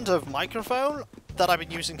brand of microphone that I've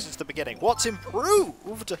been using since the beginning. What's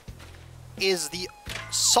improved is the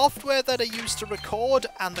software that I use to record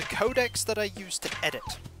and the codecs that I use to edit.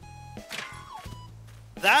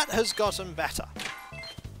 That has gotten better.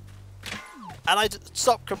 And I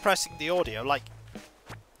stopped compressing the audio, like...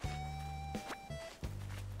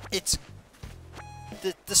 It's...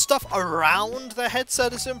 The stuff around the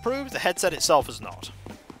headset has improved, the headset itself has not.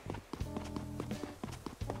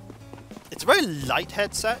 It's a very light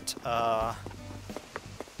headset.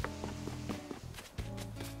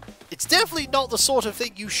 It's definitely not the sort of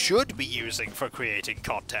thing you should be using for creating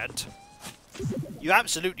content. You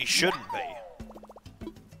absolutely shouldn't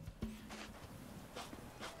be.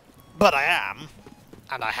 But I am.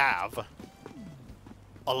 And I have.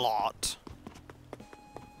 A lot.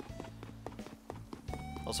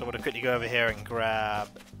 Also, I'm going to quickly go over here and grab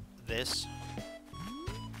this.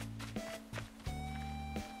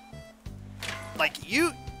 Like,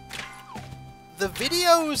 the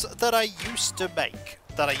videos that I used to make,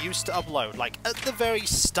 that I used to upload, like, at the very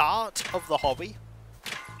start of the hobby,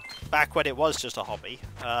 back when it was just a hobby,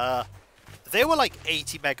 they were like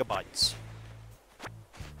 80 megabytes.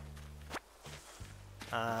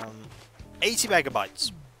 80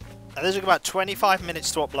 megabytes. And they took about 25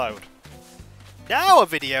 minutes to upload. Now a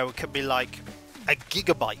video can be like a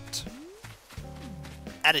gigabyte.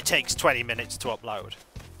 And it takes 20 minutes to upload.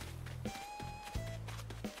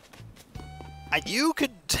 And you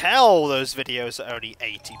can tell those videos are only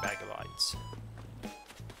 80 megabytes.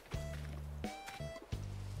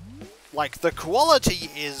 Like, the quality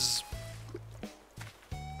is...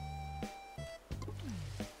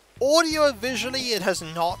 Audio visually, it has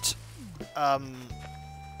not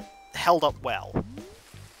held up well.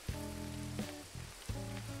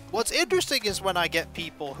 What's interesting is when I get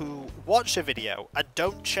people who watch a video and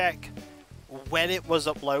don't check when it was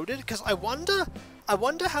uploaded, because I wonder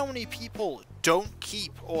how many people don't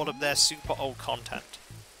keep all of their super old content.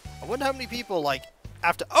 I wonder how many people, like,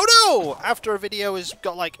 After a video has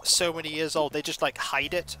got like so many years old, they just like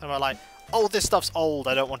hide it and are like, oh, this stuff's old,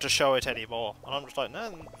 I don't want to show it anymore. And I'm just like,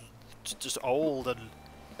 no, it's just old, and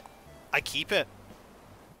I keep it.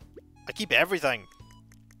 I keep everything.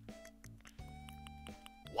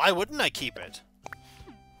 Why wouldn't I keep it?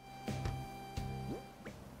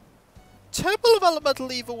 Temple of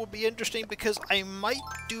Elemental Evil would be interesting because I might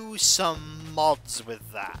do some mods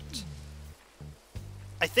with that.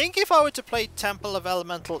 I think if I were to play Temple of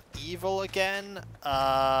Elemental Evil again,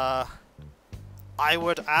 I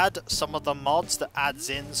would add some of the mods that adds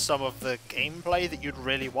in some of the gameplay that you'd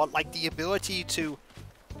really want, like the ability to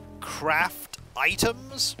craft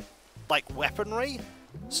items, like weaponry,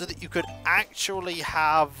 so that you could actually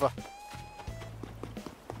have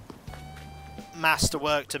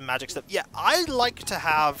masterwork to magic stuff. Yeah, I'd like to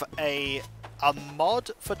have a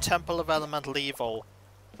mod for Temple of Elemental Evil.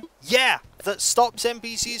 Yeah, that stops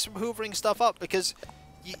NPCs from hoovering stuff up, because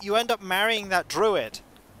you end up marrying that druid,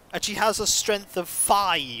 and she has a strength of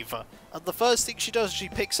 5, and the first thing she does is she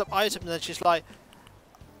picks up items, and then she's like,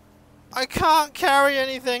 I can't carry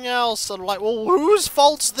anything else. And I'm like, well, whose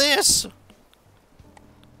fault's this?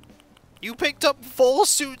 You picked up 4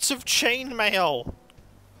 suits of chainmail.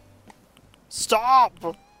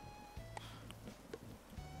 Stop!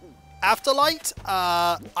 Afterlight?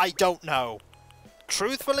 I don't know.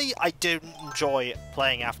 Truthfully, I didn't enjoy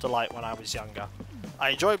playing Afterlight when I was younger. I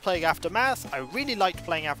enjoyed playing Aftermath. I really liked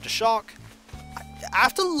playing Aftershock.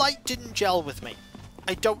 Afterlight didn't gel with me.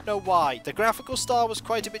 I don't know why. The graphical style was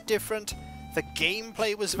quite a bit different. The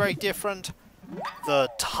gameplay was very different. The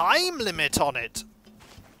time limit on it,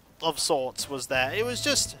 of sorts, was there. It was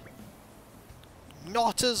just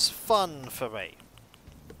not as fun for me.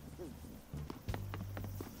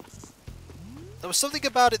 There was something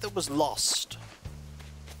about it that was lost.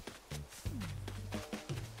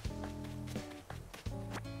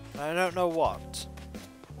 I don't know what.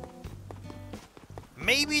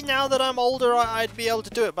 Maybe now that I'm older I'd be able to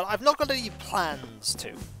do it, but I've not got any plans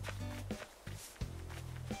to.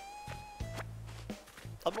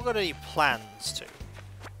 I've not got any plans to.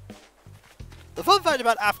 The fun fact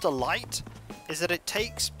about Afterlight is that it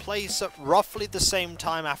takes place at roughly the same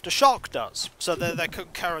time Aftershock does, so they're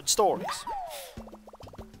concurrent stories.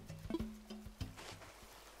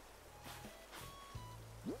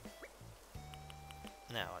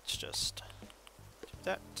 Now let's just do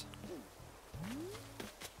that.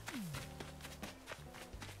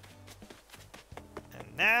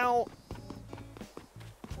 And now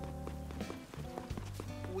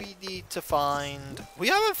we need to find... We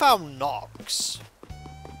haven't found Nox.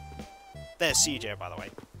 There's CJ, by the way.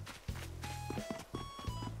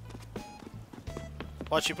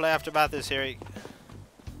 Watch you play Aftermath this here.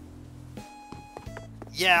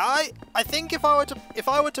 Yeah, I think if I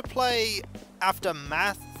were to play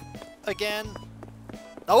Aftermath again,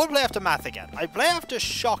 I would play Aftermath again. I'd play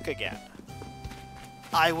Aftershock again.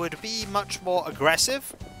 I would be much more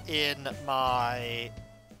aggressive in my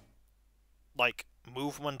like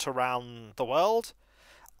movement around the world.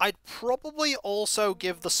 I'd probably also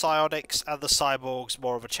give the psionics and the cyborgs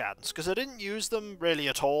more of a chance, because I didn't use them really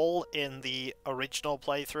at all in the original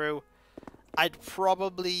playthrough. I'd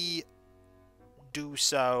probably do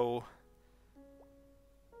so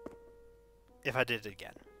if I did it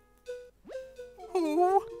again.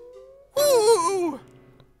 Ooh. Ooh.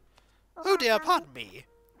 Oh dear, pardon me.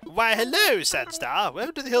 Why, hello, Sandstar.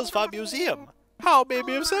 Welcome to the Hills Farm Museum. How may I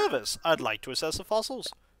be of service? I'd like to assess the fossils.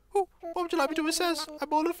 Oh, what would you like me to assess?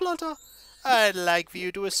 I'm all aflutter. I'd like for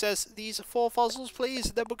you to assess these 4 fossils, please,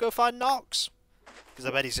 and then we'll go find Nox. Because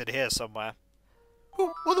I bet he's in here somewhere.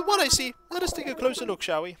 Oh, well, the one I see. Let us take a closer look,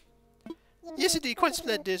 shall we? Yes, indeed, quite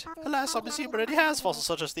splendid. Alas, our museum already has fossils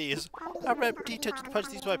such as these. I'm really tempted to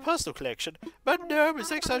purchase these to my personal collection, but no,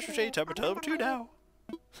 Miss Exile should change time to 2 now.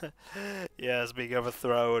 Yes, being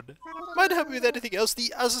overthrown. Might help me with anything else.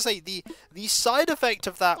 As I say, the side effect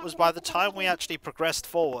of that was by the time we actually progressed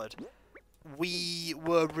forward, we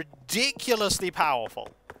were ridiculously powerful.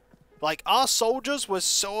 Like, our soldiers were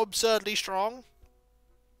so absurdly strong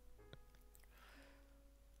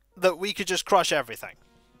that we could just crush everything.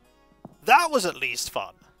 That was at least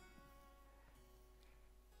fun.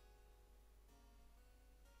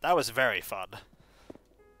 That was very fun.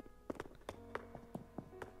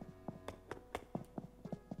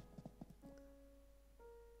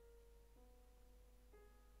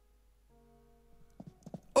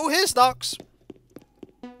 Oh, here's Nox.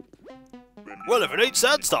 Well, if it ain't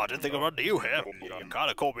Sandstar, I didn't think I'd run to you here. You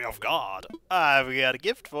kinda caught me off guard. I've got a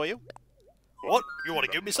gift for you. What? You want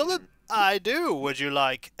to give me something? I do. Would you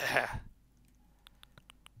like...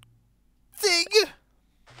 thing?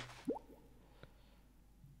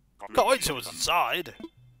 Can't wait to see what's inside.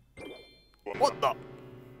 What the?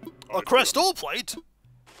 A crystal plate?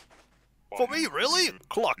 For me, really?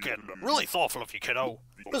 Clucking. Really thoughtful of you, kiddo.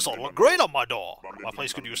 This will look great on my door. My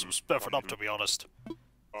place could use some spiffing up, to be honest.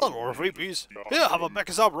 Hello, Reepies. Here, have a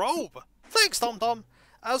Mechazab robe. Thanks, Tom Tom.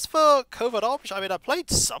 As for covert ops, I mean, I played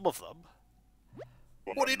some of them.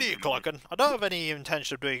 What do you need, Cluckin? I don't have any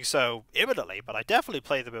intention of doing so imminently, but I definitely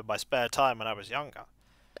played them in my spare time when I was younger.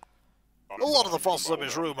 A lot of the fossils in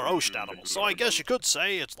this room are ocean animals, so I guess you could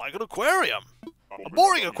say it's like an aquarium. A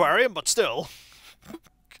boring aquarium, but still.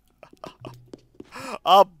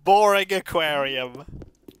 A boring aquarium.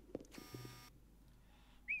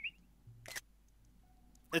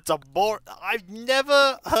 It's a I've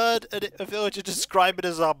never heard a villager describe it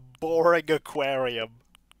as a boring aquarium.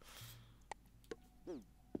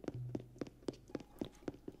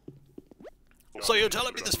 So you're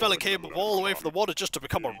telling me this fella came all the way from the water just to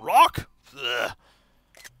become a rock? Ugh.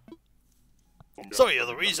 So you're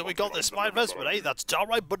the reason we got this spy investment, eh? That's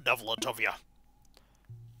downright benevolent of you.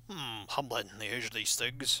 Humbling, the age of these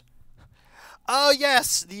things. Oh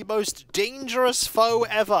yes, the most dangerous foe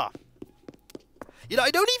ever. You know,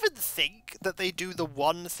 I don't even think that they do the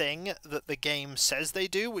one thing that the game says they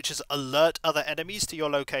do, which is alert other enemies to your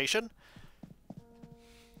location.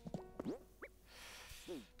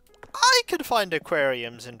 I can find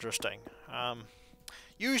aquariums interesting.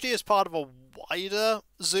 Usually as part of a wider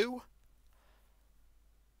zoo.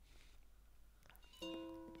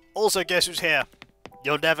 Also, guess who's here?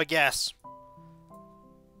 You'll never guess.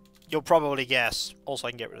 You'll probably guess. Also,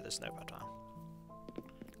 I can get rid of this notepad now.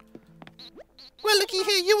 Well, looky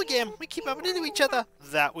here, you again. We keep bumping into each other.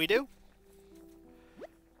 That we do.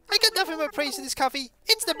 I got nothing but praise for this coffee.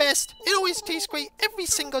 It's the best. It always tastes great every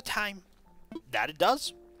single time. That it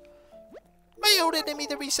does. My old enemy,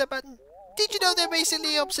 the reset button. Did you know they're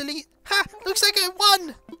basically obsolete? Ha! Looks like I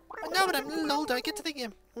won! But now that I'm a little older, I get to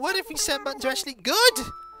thinking, what if reset buttons are actually good?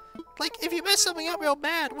 Like, if you mess something up real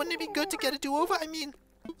bad, wouldn't it be good to get a do-over? I mean,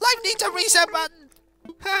 life needs a reset button!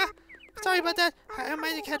 Ha! Sorry about that. I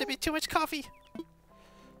might have had a bit too much coffee.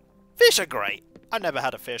 Fish are great. I never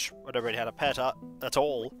had a fish. I never really had a pet at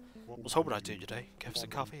all. I was hoping I'd do today. Give us a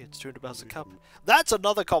coffee. It's £200 a cup. That's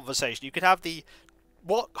another conversation. You could have the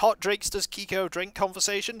what hot drinks does Kiko drink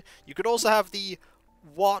conversation. You could also have the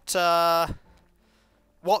what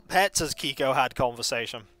pets has Kiko had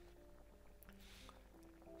conversation.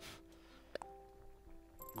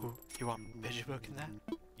 Cool. You want veggie book in there?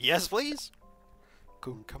 Yes, please.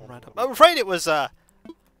 Cool. Come right up. I'm afraid it was the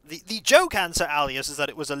joke answer, alias, is that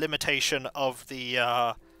it was a limitation of the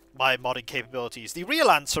my modding capabilities. The real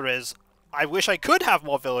answer is, I wish I could have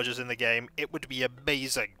more villagers in the game. It would be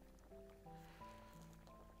amazing.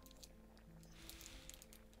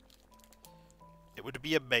 It would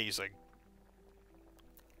be amazing.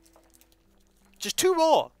 Just 2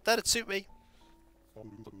 more. That'd suit me.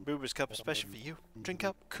 Boober's cup, especially for you. Drink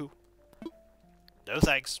up. Cool. No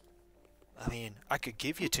thanks. I mean, I could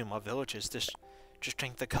give you 2 more villagers. Just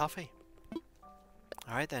drink the coffee.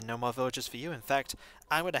 Alright then, no more villagers for you. In fact,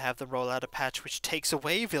 I'm going to have them roll out a patch which takes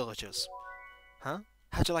away villagers. Huh?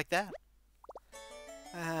 How'd you like that?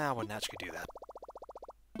 I wouldn't actually do that.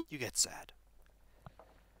 You get sad.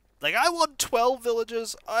 Like, I want 12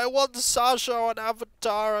 villagers. I want Sasha and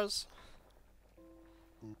avatars.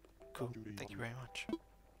 Cool. Thank you very much.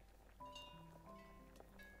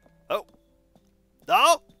 Oh.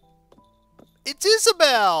 No! It's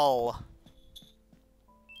Isabel!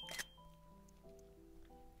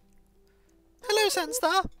 Hello,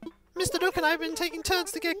 Sandstar. Mr. Nook and I have been taking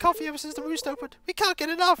turns to get coffee ever since the roost opened. We can't get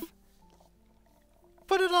enough.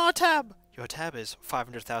 Put it on our tab. Your tab is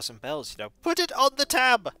 500,000 bells, you know. Put it on the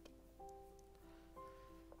tab.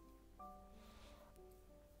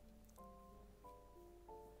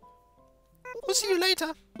 We'll see you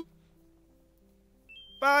later.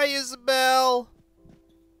 Bye, Isabel.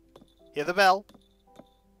 Hear the bell?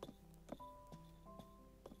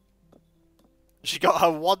 She got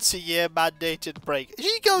her once-a-year mandated break.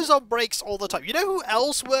 She goes on breaks all the time. You know who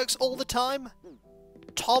else works all the time?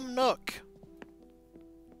 Tom Nook.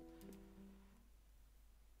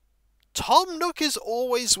 Tom Nook is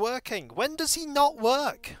always working. When does he not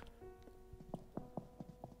work?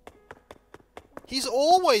 He's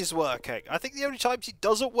always working. I think the only times he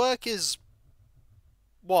doesn't work is...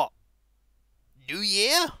 what? New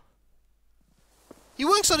Year? He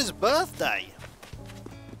works on his birthday.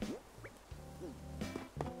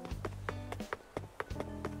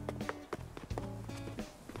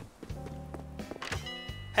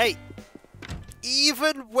 Hey,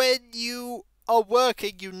 even when you are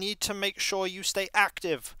working, you need to make sure you stay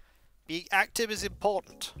active. Being active is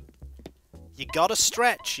important. You gotta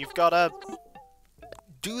stretch. You've gotta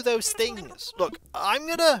do those things. Look,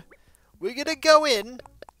 we're gonna go in,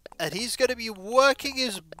 and he's gonna be working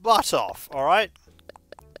his butt off, alright?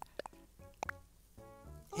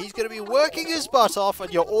 He's gonna be working his butt off,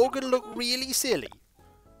 and you're all gonna look really silly.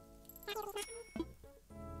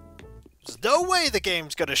 There's no way the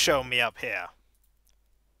game's gonna show me up here.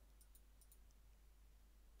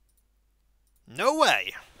 No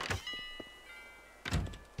way.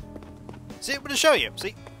 See, I'm gonna show you,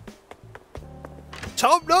 see?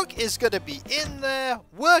 Tom Nook is gonna be in there,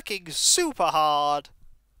 working super hard,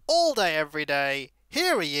 all day, every day.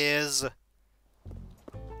 Here he is,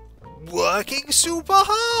 working super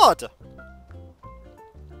hard!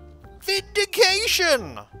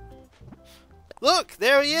 Vindication! Look,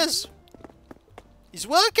 there he is. He's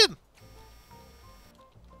working.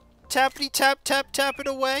 Tappity tap tap tap it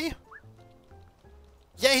away.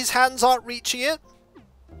 Yeah, his hands aren't reaching it.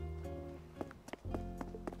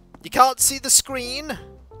 You can't see the screen.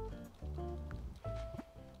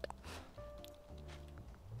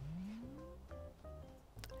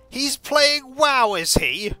 He's playing WoW, is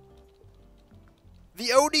he?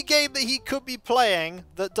 The only game that he could be playing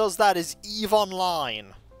that does that is EVE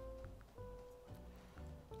Online.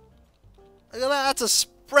 Look at that, that's a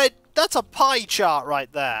spread, that's a pie chart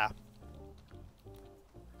right there.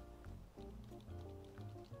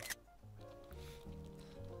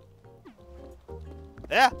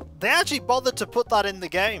 Yeah, they actually bothered to put that in the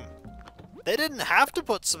game. They didn't have to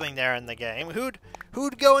put something there in the game.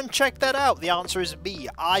 Who'd go and check that out? The answer is me.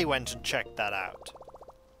 I went and checked that out.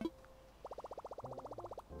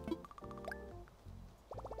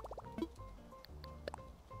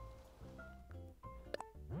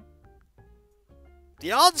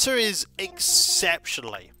 The answer is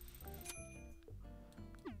exceptionally.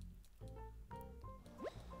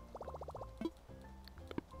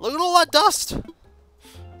 Look at all that dust!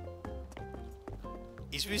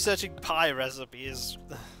 He's researching pie recipes.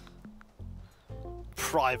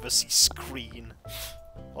 Privacy screen.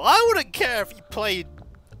 Well, I wouldn't care if he played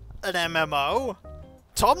an MMO.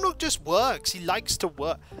 Tom Nook just works. He likes to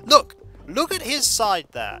work. Look at his side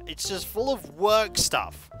there. It's just full of work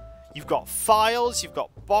stuff. You've got files, you've got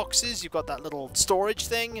boxes, you've got that little storage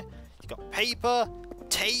thing, you've got paper,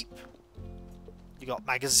 tape, you've got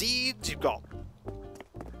magazines, you've got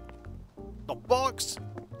the box.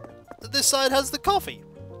 This side has the coffee.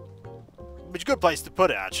 Which is a good place to put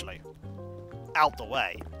it, actually. Out the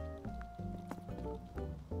way.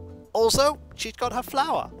 Also, she's got her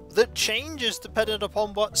flower that changes depending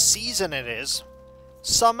upon what season it is.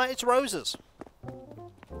 Summer, it's roses.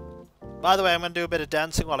 By the way, I'm going to do a bit of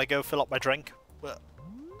dancing while I go fill up my drink. Well,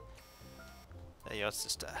 there you go, let's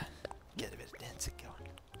just get a bit of dancing going.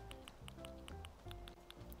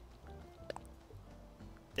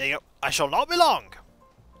 There you go. I shall not be long.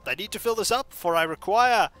 I need to fill this up, for I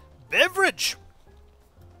require beverage.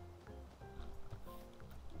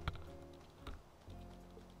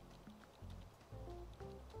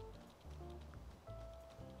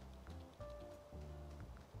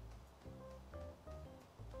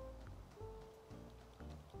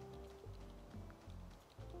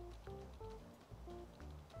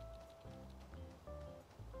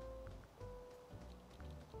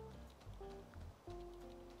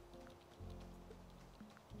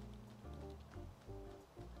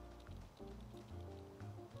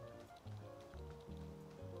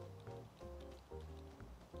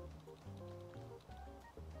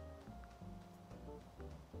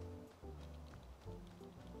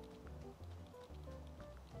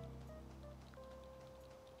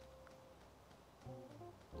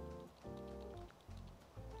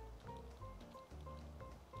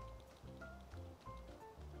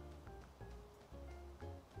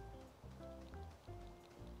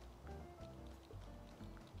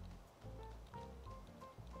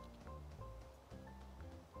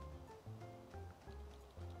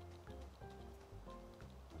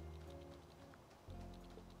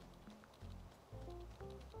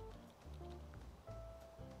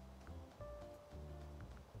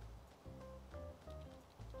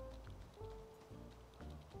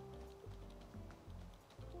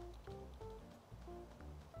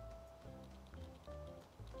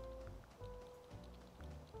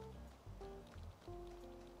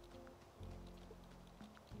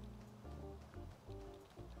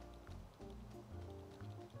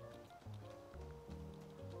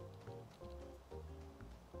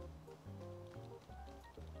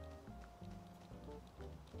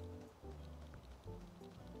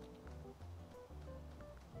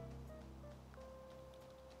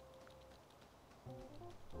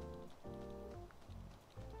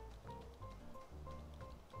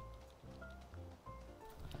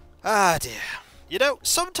 Ah dear. You know,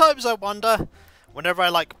 sometimes I wonder, whenever I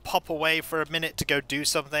like pop away for a minute to go do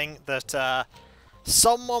something, that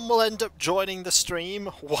someone will end up joining the stream,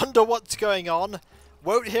 wonder what's going on,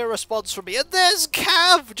 won't hear a response from me, and there's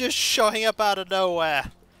Cav just showing up out of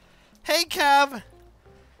nowhere. Hey Cav!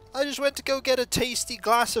 I just went to go get a tasty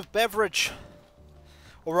glass of beverage.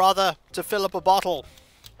 Or rather, to fill up a bottle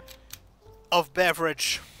of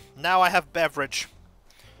beverage. Now I have beverage.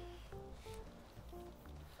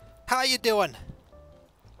 How you doing?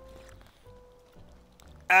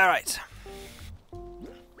 Alright.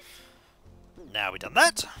 Now we've done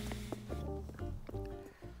that.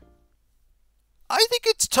 I think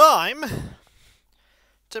it's time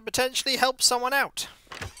to potentially help someone out.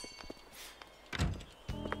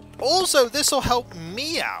 Also, this will help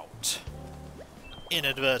me out.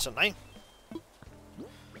 Inadvertently.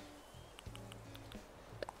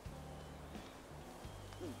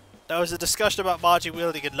 There was a discussion about Margie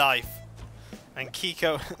wielding a knife. And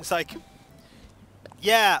Kiko is like,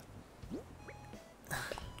 yeah.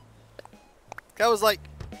 I was like,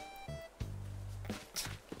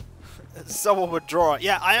 someone would draw it.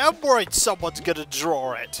 Yeah, I am worried someone's gonna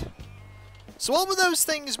draw it. So what were those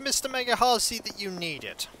things, Mr. Mega Harsey, that you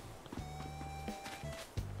needed?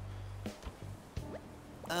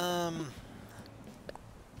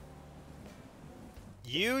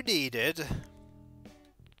 You needed...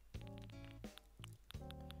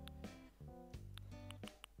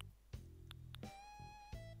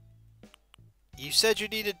 You said you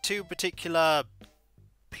needed 2 particular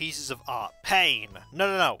pieces of art. Pain.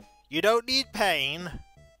 No. You don't need pain.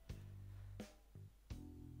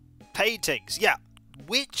 Paintings. Yeah.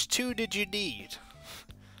 Which 2 did you need?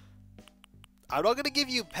 I'm not going to give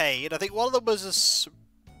you pain. I think one of them was a...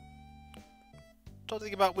 Don't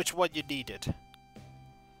think about which one you needed.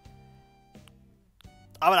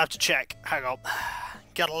 I'm going to have to check. Hang on.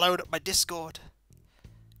 Gotta load up my Discord.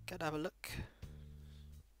 Gotta have a look.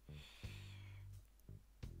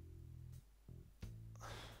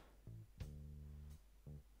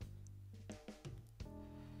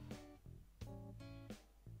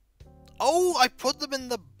 Oh, I put them in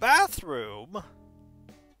the bathroom.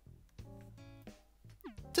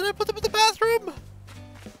 Did I put them in the bathroom?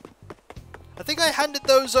 I think I handed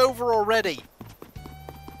those over already.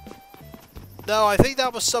 No, I think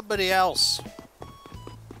that was somebody else.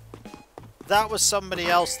 That was somebody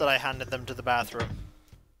else that I handed them to the bathroom.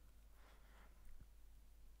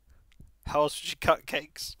 How else would you cut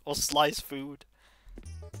cakes or slice food?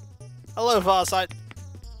 Hello, Farside.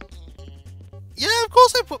 Yeah, of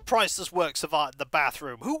course I put priceless works of art in the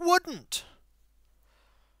bathroom. Who wouldn't?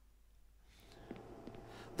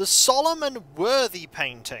 The solemn and worthy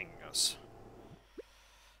paintings.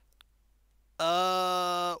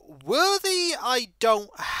 Worthy I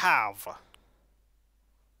don't have.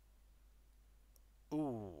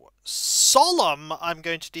 Ooh. Solemn, I'm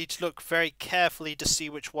going to need to look very carefully to see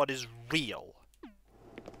which one is real.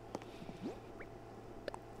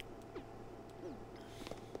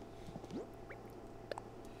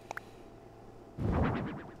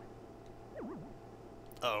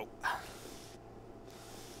 Oh.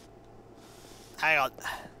 Hang on.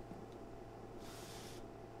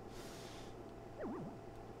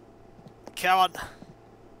 Come on.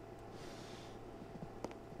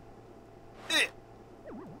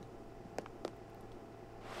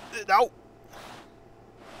 No.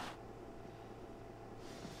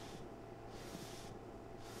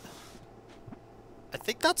 I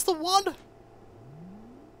think that's the one.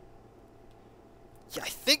 Yeah, I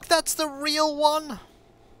think that's the real one.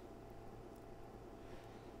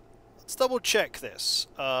 Let's double check this.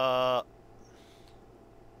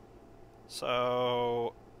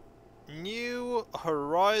 So New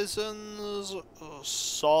Horizons,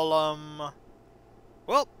 Solemn.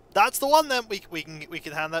 Well, that's the one then. We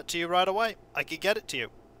can hand that to you right away. I could get it to you.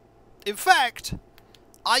 In fact,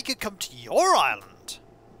 I could come to your island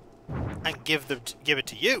and give it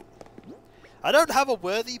to you. I don't have a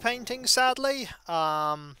worthy painting, sadly.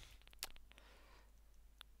 I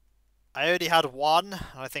only had one, and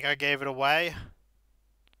I think I gave it away.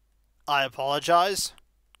 I apologize.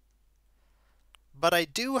 But I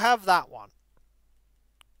do have that one.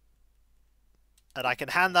 And I can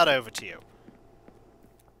hand that over to you.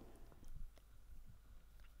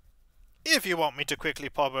 If you want me to quickly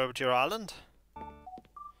pop over to your island.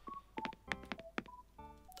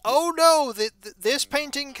 Oh no! This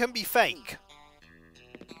painting can be fake.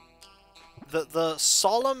 The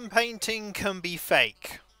solemn painting can be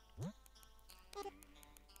fake.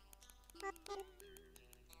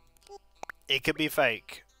 It can be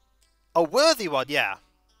fake. A worthy one, yeah.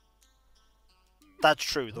 That's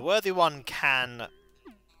true. The worthy one can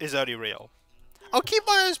is only real. I'll keep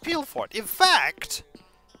my eyes peeled for it. In fact,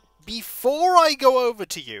 before I go over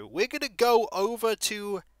to you, we're going to go over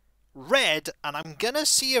to Red, and I'm going to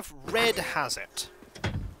see if Red has it.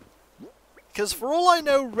 Because for all I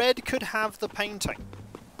know, Red could have the painting.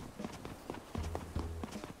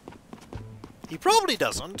 He probably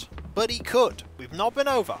doesn't, but he could. We've not been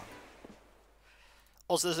over.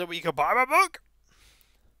 Also, there's a way you can buy my book.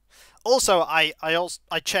 Also, I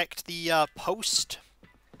checked the post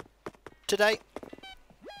today,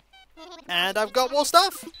 and I've got more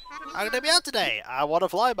stuff. I'm gonna be out today. I want to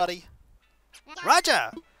fly, buddy.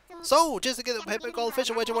 Roger. So, just to get the paper goldfish,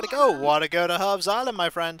 where do you want to go? Want to go to Hub's Island, my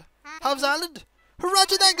friend? Hub's Island?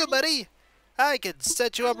 Roger that, good buddy. I can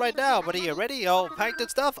set you up right now, buddy. You ready? All packed and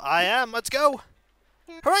stuff? I am. Let's go.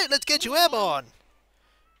 Alright, let's get you airborne.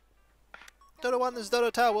 Dodo 1, this is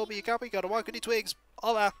Dodo Tower. Will be your copy. Got to walk any twigs.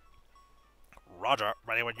 Over. Roger.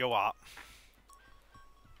 Ready when you are.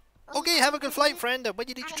 Okay, have a good flight, friend. And when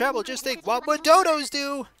you need to travel, just think, what would dodos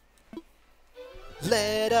do?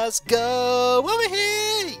 Let us go over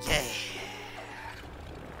here. Yeah.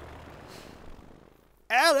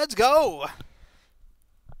 And let's go.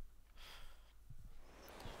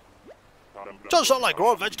 Just not like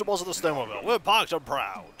growing vegetables in the snowmobile. We're parked and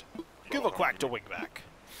proud. Give a quack to Wingback.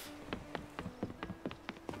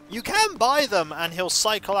 You can buy them and he'll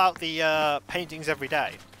cycle out the paintings every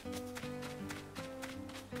day.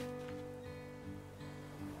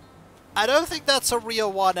 I don't think that's a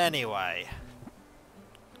real one anyway.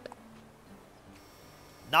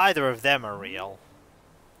 Neither of them are real.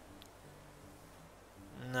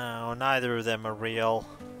 No, neither of them are real.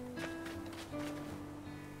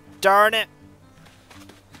 Darn it!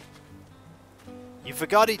 You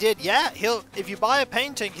forgot he did. Yeah, if you buy a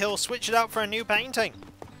painting, he'll switch it out for a new painting.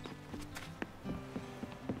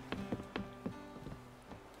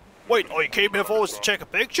 Wait, oh, you came here for us to check a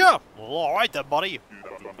picture? Well, alright then, buddy.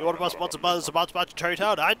 You want to bust butts and buttons about to Cherry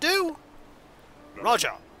Town? I do!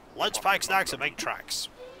 Roger. Let's pack snacks and make tracks.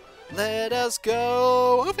 Let us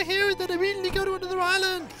go over here and then immediately go to another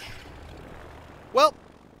island. Well,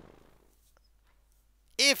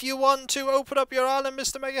 if you want to open up your island,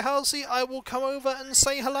 Mr. Mega Halsey, I will come over and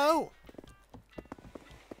say hello.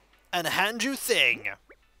 And hand you thing.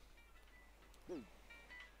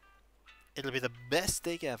 It'll be the best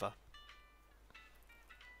thing ever.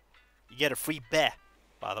 You get a free bear,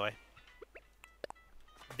 by the way.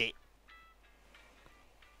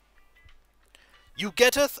 You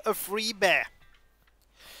getteth a free bear.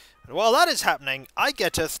 And while that is happening, I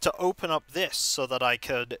getteth to open up this so that I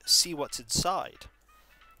could see what's inside.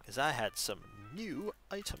 Because I had some new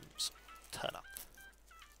items turn up.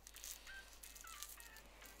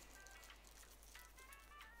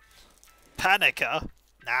 Panicker?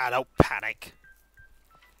 Nah, don't panic.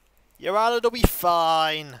 Your island will be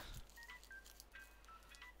fine.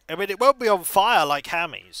 I mean, it won't be on fire like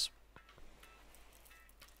Hammy's.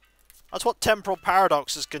 That's what temporal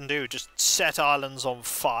paradoxes can do, just set islands on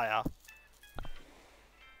fire.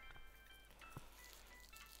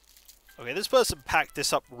 Okay, this person packed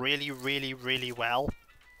this up really, really, really well.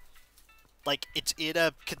 Like, it's in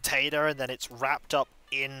a container and then it's wrapped up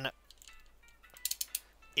in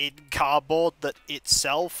cardboard that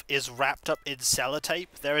itself is wrapped up in sellotape.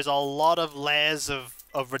 There is a lot of layers of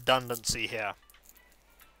redundancy here.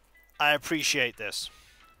 I appreciate this.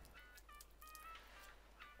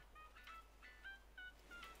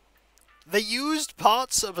 They used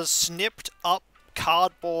parts of a snipped up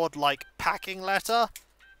cardboard like packing letter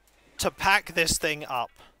to pack this thing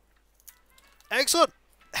up. Excellent!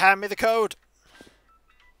 Hand me the code.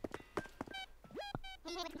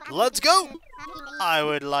 Let's go! I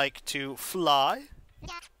would like to fly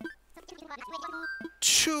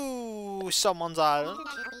to someone's island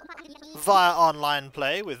via online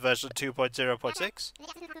play with version 2.0.6.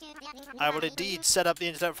 I will indeed set up the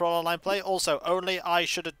internet for online play. Also, only I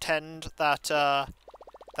should attend that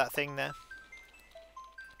that thing there.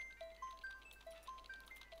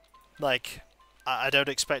 Like, I don't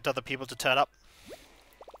expect other people to turn up.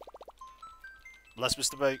 Unless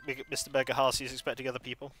Mr. Mega Halsey is expecting other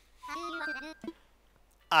people.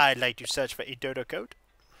 I'd like to search for a dodo code.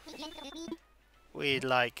 We'd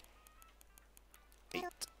like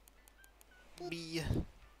 8B0.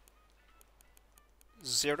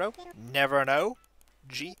 Never know.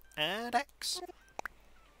 G and X.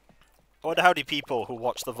 I wonder how many people who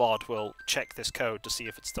watch the VOD will check this code to see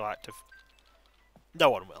if it's still active. No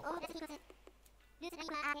one will.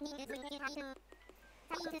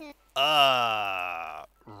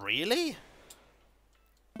 Really?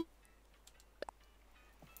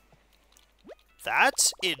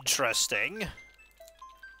 That's interesting.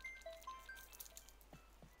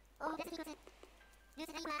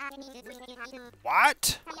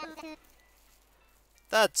 What?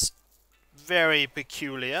 That's very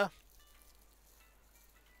peculiar.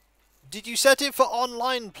 Did you set it for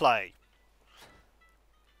online play?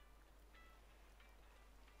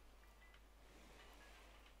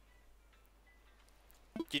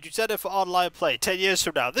 Did you set it for online play 10 years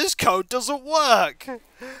from now? This code doesn't work!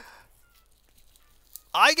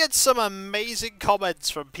 I get some amazing comments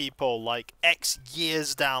from people like X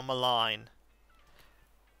years down the line.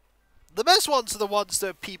 The best ones are the ones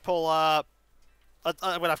that people I'm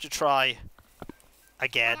gonna have to try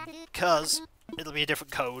again, because it'll be a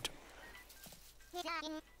different code.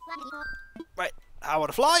 Right, I want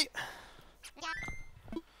to fly.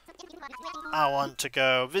 I want to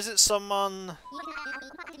go visit someone.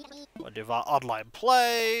 I want to do our online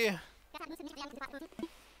play.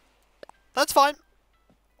 That's fine.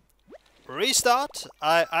 Restart.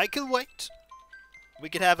 I can wait. We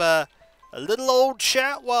can have a little old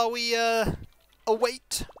chat while we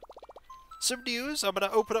await some news. I'm going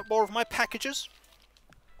to open up more of my packages.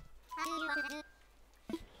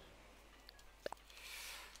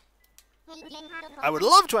 I would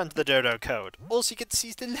love to enter the dodo code. Also, you get to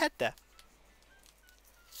see the letter.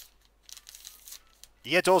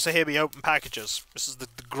 You get to also hear me open packages. This is the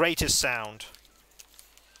greatest sound.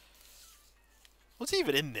 What's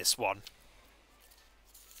even in this one?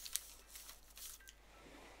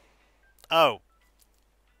 Oh.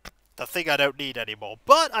 The thing I don't need anymore.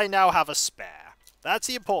 But I now have a spare. That's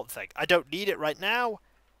the important thing. I don't need it right now.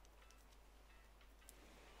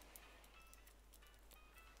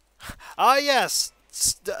 Ah, yes.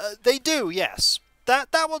 They do, yes.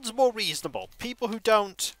 That one's more reasonable. People who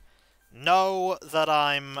don't know that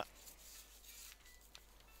I'm...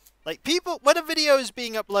 Like, people... When a video is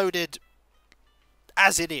being uploaded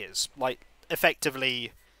as it is, like,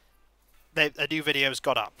 effectively, a new video's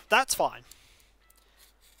got up, that's fine.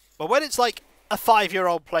 But when it's, like, a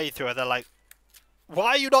 5-year-old playthrough, and they're like, why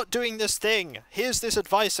are you not doing this thing? Here's this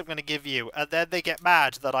advice I'm going to give you. And then they get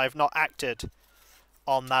mad that I've not acted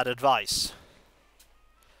on that advice.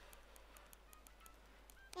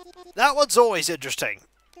 That one's always interesting.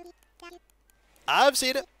 I've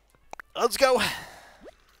seen it. Let's go.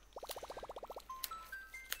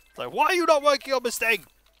 Like, why are you not working on this thing?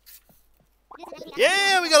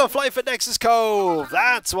 Yeah, we gotta fly for Nexus Cove.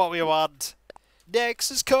 That's what we want.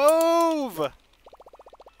 Nexus Cove.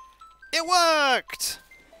 It worked.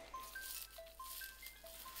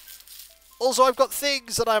 Also, I've got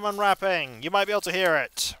things that I'm unwrapping. You might be able to hear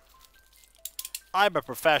it. I'm a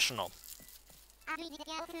professional.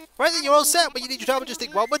 Right then, you're all set, but you need your time. Just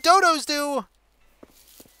think, well, what dodos do.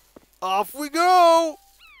 Off we go.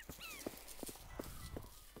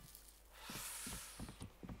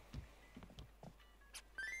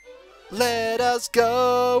 Let us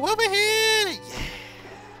go over here. Yeah.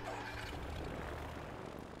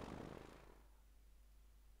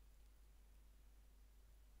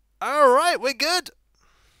 Alright, we're good.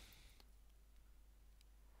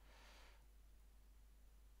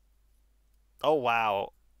 Oh,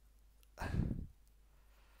 wow.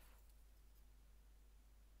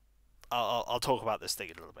 I'll talk about this thing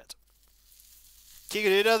in a little bit. Kiko,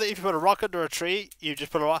 do you know that if you put a rock under a tree, you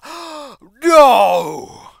just put a rock...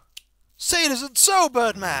 No! Say it isn't so,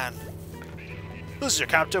 Birdman! This is your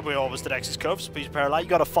captain. We're almost at Nexus Cove, so please prepare a light. You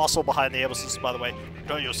got a fossil behind the able system, by the way.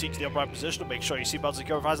 Turn your seat to the upright position and make sure your seatbelt's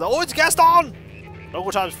secure. Oh, it's Gaston!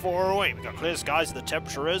 Local time's 4:08. We got clear skies and the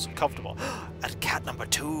temperature is comfortable. And cat number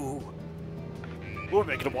 2. We're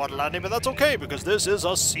making a water landing, but that's okay because this is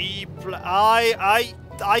a sea.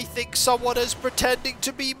 I think someone is pretending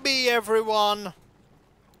to be me, everyone.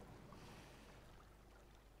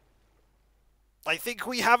 I think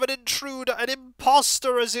we have an intruder, an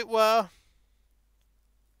imposter, as it were.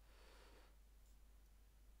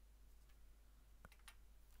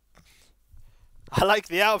 I like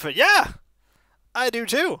the outfit. Yeah! I do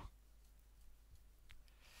too.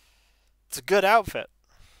 It's a good outfit.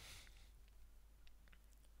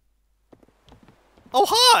 Oh,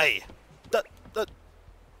 hi!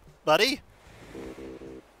 Buddy?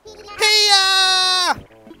 Hey,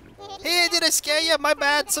 Hey, did I scare you? My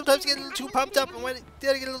bad. Sometimes I get a little too pumped up and when did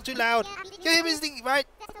I get a little too loud. Your name is the right?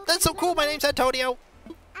 That's so cool. My name's Antonio.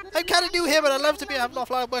 I'm kind of new here, but I'd love to be an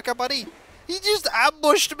offline worker, buddy. He just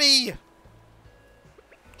ambushed me.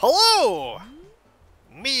 Hello!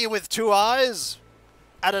 Me with 2 eyes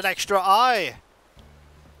and an extra eye.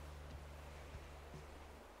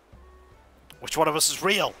 Which one of us is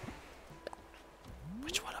real?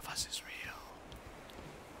 Which one of us is real?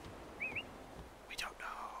 We don't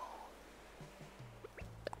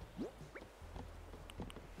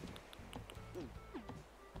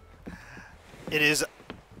know. It is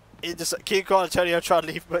Kiko and Antonio try to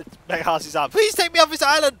leave Mega Harsy's arm. Please take me off this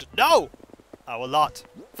island! No! I will not.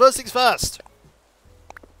 First things first.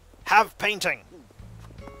 Have painting.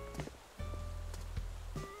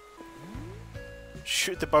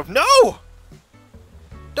 Shoot them both. No!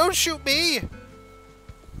 Don't shoot me!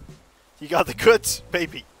 You got the goods,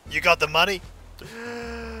 baby. You got the money.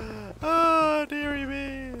 Oh, dearie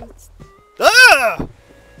me. Ah!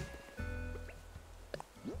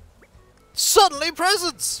 Suddenly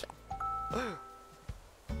presents!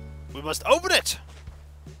 We must open it!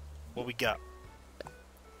 What we got?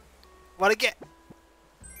 What I get?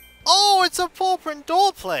 Oh, it's a paw print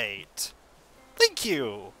door plate! Thank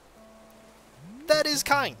you! That is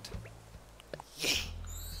kind. Yeah.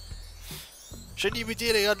 Shouldn't you be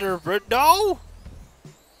dealing under a bridge? No!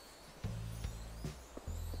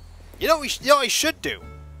 You know what I should do?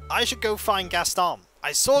 I should go find Gaston.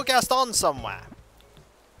 I saw Gaston somewhere.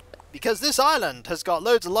 Because this island has got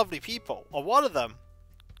loads of lovely people. Or one of them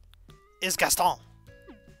is Gaston.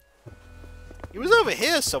 He was over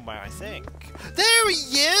here somewhere, I think. There he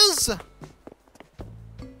is!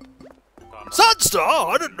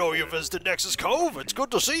 Sunstar! I didn't know you visited Nexus Cove. It's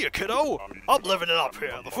good to see you, kiddo. I'm living it up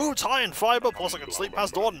here. The food's high in fiber, plus I can sleep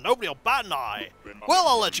past dawn and nobody will bat an eye. Well,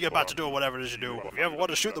 I'll let you get back to doing whatever it is you do. If you ever want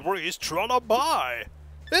to shoot the breeze, trot on by.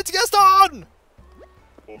 It's Gaston!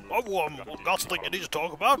 Got something you need to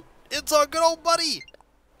talk about? It's our good old buddy!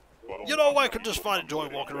 You know, I could just find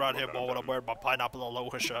enjoying walking around here more when I'm wearing my pineapple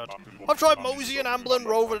aloha shirt. I've tried Mosey and Amblin,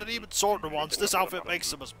 Rover, and even Sorting once. This outfit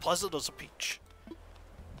makes them as pleasant as a peach.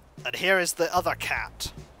 And here is the other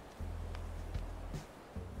cat.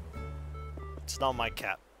 It's not my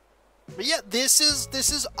cat. But yeah, this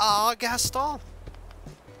is our Gaston.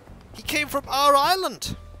 He came from our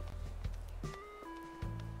island.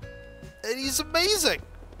 And he's amazing.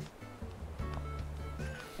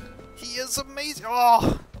 He is amazing.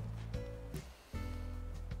 Oh.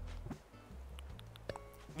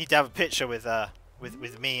 Need to have a picture with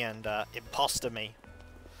me and imposter me.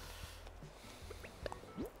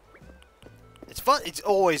 It's fun. It's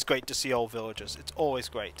always great to see old villagers. It's always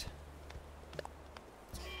great.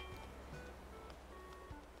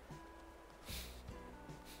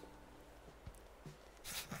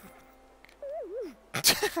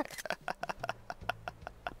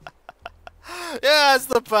 Yeah, that's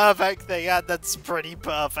the perfect thing. Yeah, that's pretty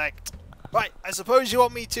perfect. Right, I suppose you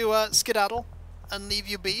want me to skedaddle and leave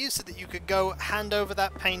you be so that you could go hand over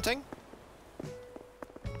that painting?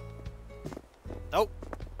 Nope.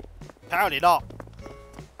 Apparently not.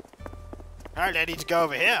 Apparently I need to go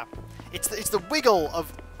over here. It's the wiggle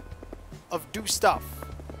of do stuff.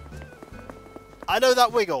 I know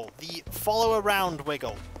that wiggle. The follow around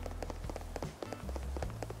wiggle.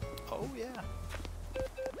 Oh yeah.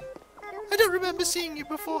 I don't remember seeing you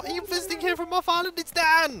before. Are you visiting here from off island? It's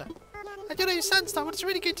Dan! I don't know you Sunstar, but it's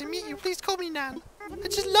really good to meet you. Please call me Nan. I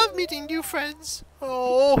just love meeting new friends.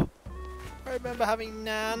 Oh, I remember having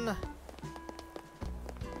Nan.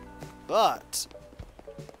 But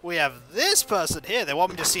we have this person here. They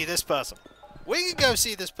want me to see this person. We can go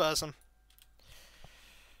see this person.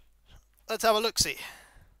 Let's have a look-see.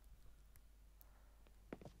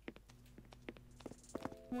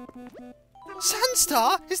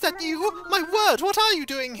 Sunstar? Is that you? My word, what are you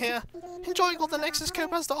doing here? Enjoying all the Nexus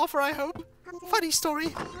Cope has to offer, I hope. Funny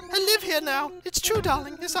story. I live here now. It's true,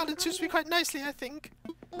 darling. This island suits me quite nicely, I think.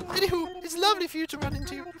 Anywho, it's lovely for you to run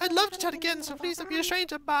into. I'd love to chat again, so please don't be a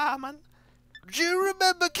stranger, barman. Do you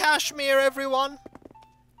remember Kashmir, everyone?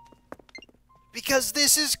 Because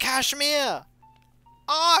this is Kashmir.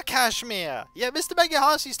 Our Kashmir. Yeah, Mr.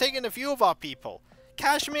 Megahasi's taken a few of our people.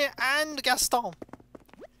 Kashmir and Gaston.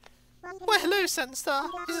 Why, hello, Sunstar.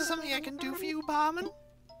 Is there something I can do for you, barman?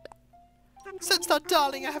 Sunstar,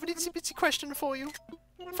 darling, I have an itsy-bitsy question for you.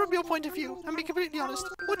 From your point of view, and be completely honest,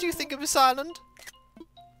 what do you think of this island?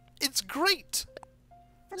 It's great!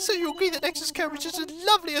 So you agree that Nexus Cove is just as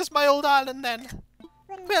lovely as my old island, then?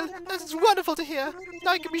 Well, that is wonderful to hear.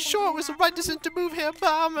 Now I can be sure it was the right decision to move here,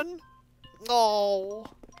 barman. Oh.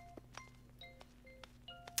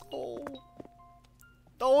 Oh.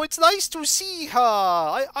 Oh, it's nice to see her.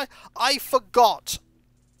 I forgot,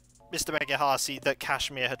 Mr. Megahasi, that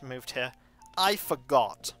Kashmir had moved here. I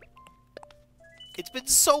forgot. It's been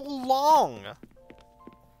so long.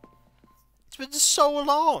 It's been so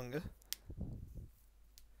long.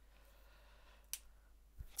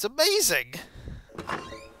 It's amazing.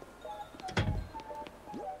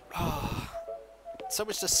 Oh, so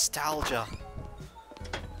much nostalgia.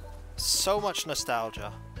 So much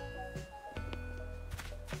nostalgia.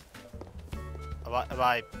 Am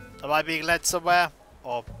I being led somewhere?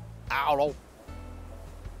 Or, I don't know.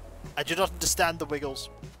 I do not understand the wiggles.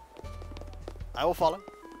 I will follow.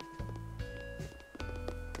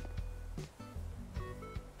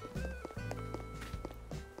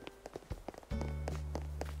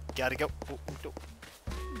 Gotta go. Oh, oh, oh.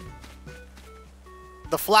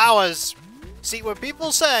 The flowers. See, when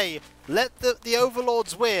people say, let the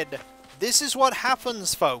overlords win, this is what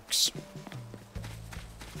happens, folks.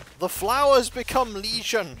 The flowers become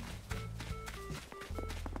legion.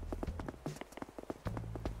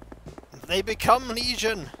 They become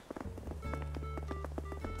legion.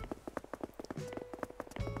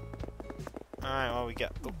 Alright, what we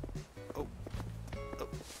got? Oh, oh, oh.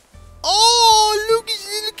 Oh, look, it's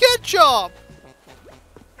little ketchup!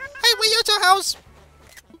 Hey, we're at your house!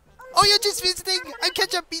 Oh, you're just visiting? I'm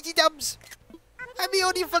Ketchup BT Dubs. I'm the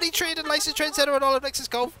only fully trained and licensed trendsetter in all of Nexus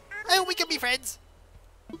Cove. I hope we can be friends.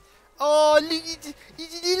 Oh, look at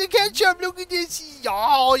little Ketchup, look at this.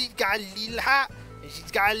 Oh, he's got a little hat, and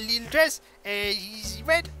she's got a little dress, and she's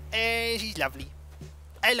red, and she's lovely.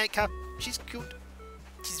 I like her. She's cute.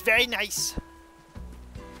 She's very nice.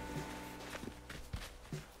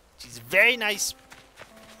 She's very nice.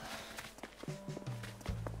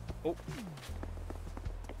 Oh.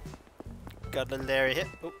 Got a little area here.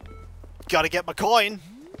 Oh. Gotta get my coin.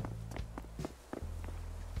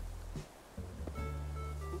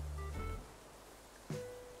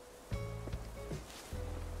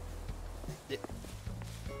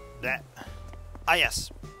 That. Ah,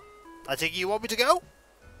 yes. I think you want me to go?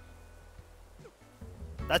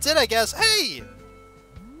 That's it, I guess. Hey!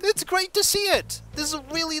 It's great to see it! This is a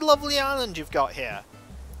really lovely island you've got here.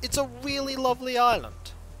 It's a really lovely island.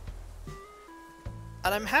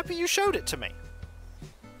 And I'm happy you showed it to me.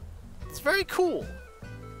 It's very cool.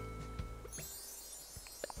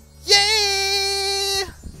 Yeah!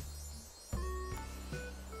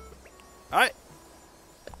 Alright.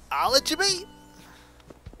 I'll let you be.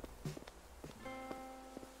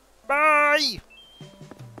 Bye!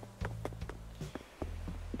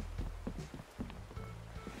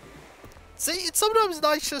 See, it's sometimes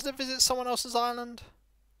nice just to visit someone else's island.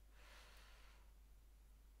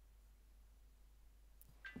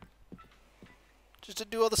 Just to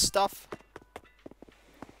do other stuff.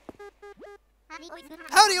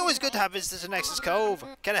 Howdy, always good to have visitors in Nexus Cove.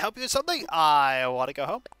 Can I help you with something? I want to go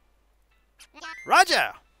home.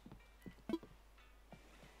 Roger!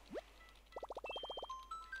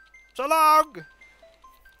 So long!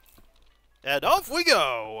 And off we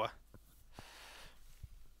go!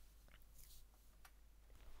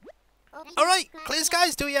 Alright, clear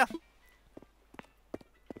skies to ya!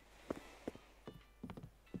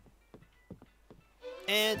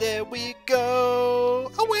 And there we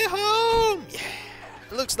go! Away home! Yeah!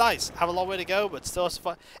 It looks nice. Have a long way to go, but still has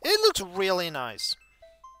fun. It looks really nice.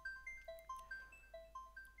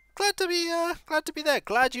 Glad to be there.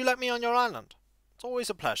 Glad you let me on your island. It's always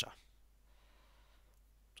a pleasure.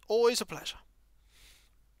 Always a pleasure.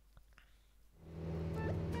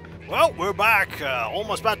 Well, we're back.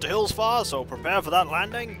 Almost back to Hillsfar, so prepare for that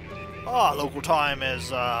landing. Local time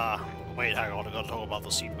is, wait, hang on, I gotta talk about the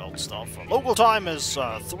seatbelt stuff. Local time is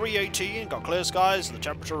 3:18, got clear skies, and the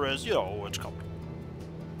temperature is, you know, it's cold.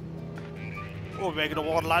 We'll be making a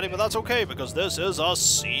water landing, but that's okay, because this is a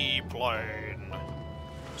seaplane.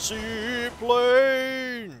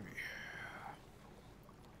 Seaplane!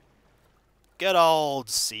 Good old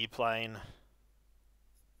seaplane.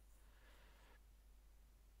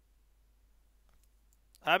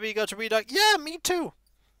 Happy you got to read that? Yeah, me too!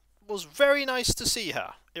 It was very nice to see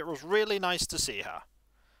her. It was really nice to see her.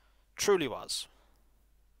 Truly was.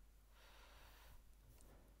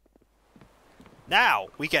 Now,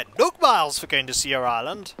 we get Nook Miles for going to see her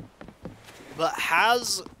island. But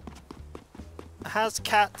has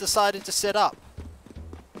Cat decided to sit up?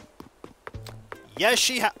 Yes,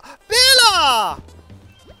 she has. Bella!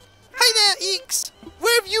 Hey there, Eeks!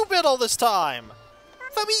 Where have you been all this time?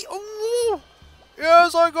 For me? Oh!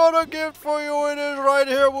 Yes, I got a gift for you. It is right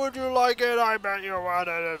here. Would you like it? I bet you want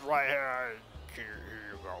it. It's right here. Here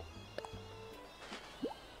you go.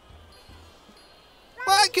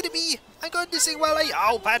 What could it be? I'm going to sing while I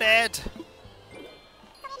open it.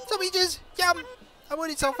 Some just yum. I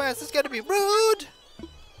want it so fast. It's going to be rude.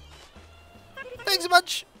 Thanks so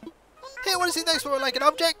much. Hey, I want to see next for like an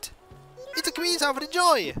object. It's a comedian's half and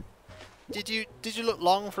enjoy. Did you look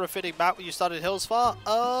long for a fitting map when you started Hillsfar?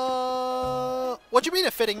 What do you mean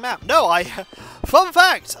a fitting map? No, fun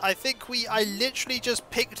fact, I think I literally just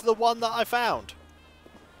picked the one that I found.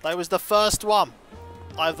 That was the first one.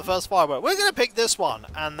 I have the first firework. We're gonna pick this one,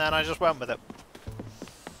 and then I just went with it.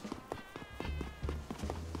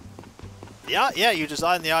 Yeah, you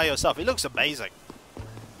designed the eye yourself. It looks amazing.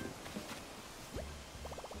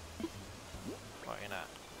 Right,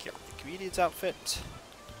 kill the comedians. Needs outfit.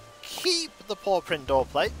 Keep the paw print door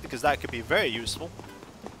plate, because that could be very useful.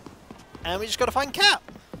 And we just gotta find Cat.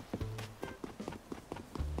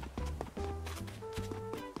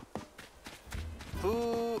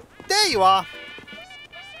 Ooh, there you are.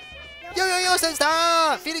 Yo,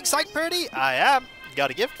 Senstar! Feeling psyched, Purdy? I am.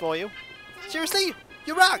 Got a gift for you. Seriously?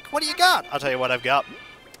 You rock. What do you got? I'll tell you what I've got.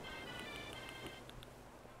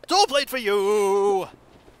 Door plate for you!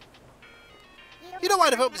 You know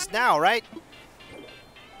why to open this now, right?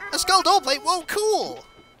 A skull door plate? Whoa, cool!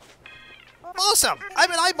 Awesome! I've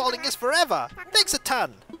been eyeballing this forever. Thanks a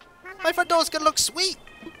ton. My front door's gonna look sweet.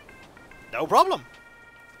 No problem.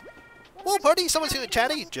 Whoa, Purdy, someone's feeling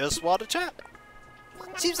chatty. Just want to chat.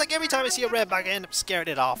 Seems like every time I see a red bug, I end up scaring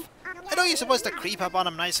it off. I know you're supposed to creep up on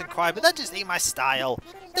him nice and quiet, but that just ain't my style.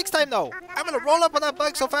 Next time, though, I'm gonna roll up on that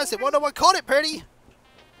bug so fast it won't know what caught it, Purdy.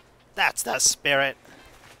 That's the spirit.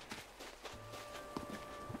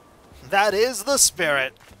 That is the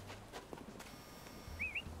spirit.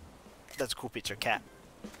 That's a cool picture, Cat.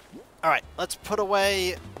 Alright, let's put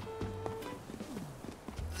away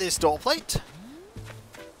this door plate.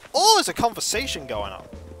 Oh, there's a conversation going on.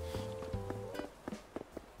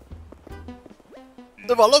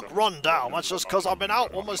 If I look run down, that's just because I've been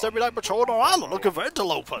out almost every night patrolling our island looking for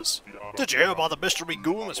interlopers. Did you hear about the mystery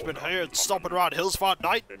goon that's been here and stomping around hills for at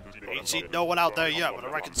night? Ain't seen no one out there yet, but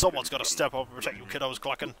I reckon someone's got to step up and protect you kiddos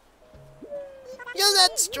clucking. You're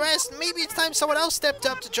that stressed. Maybe it's time someone else stepped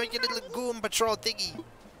up to join your little goon patrol thingy.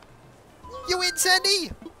 You in,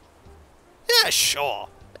 Sandy? Yeah, sure.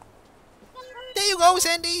 There you go,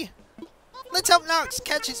 Sandy. Let's help Nox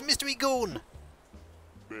catch his mystery goon.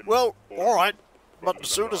 Well, alright. But as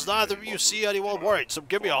soon as neither of you see anyone worried, so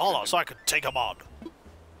give me a holler so I can take him on.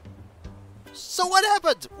 So what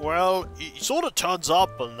happened? Well, he sort of turns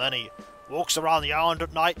up and then he walks around the island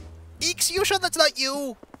at night. Eeks, you sure that's not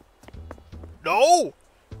you? No!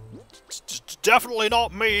 It's definitely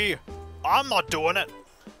not me. I'm not doing it.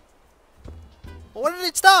 When did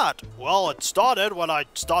it start? Well, it started when I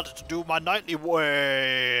started to do my nightly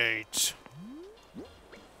wait.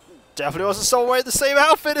 Definitely wasn't someone wearing the same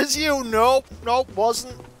outfit as you. Nope,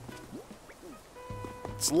 wasn't.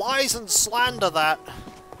 It's lies and slander, that.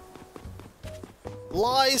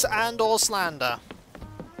 Lies and or slander.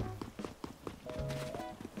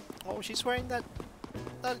 Oh, she's wearing that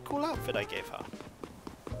cool outfit I gave her.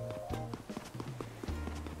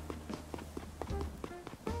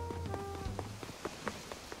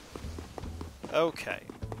 Okay.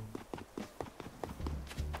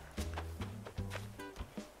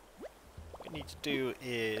 What we need to do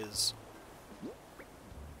is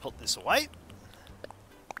put this away.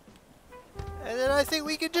 And then I think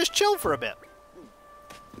we can just chill for a bit.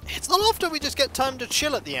 It's not often we just get time to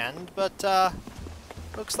chill at the end, but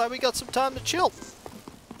looks like we got some time to chill.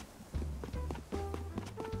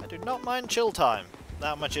 I do not mind chill time.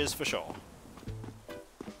 That much is for sure.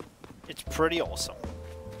 It's pretty awesome.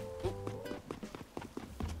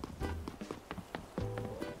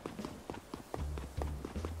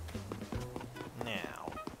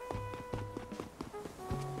 Now.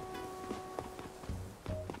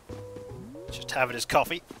 Just having his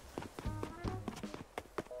coffee.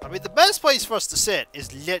 I mean, the best place for us to sit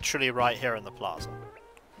is literally right here in the plaza.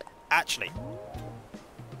 Actually,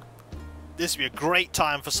 this would be a great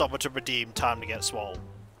time for someone to redeem time to get swole.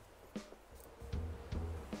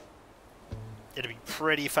 It'd be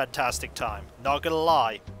pretty fantastic time. Not gonna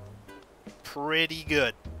lie. Pretty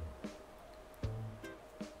good.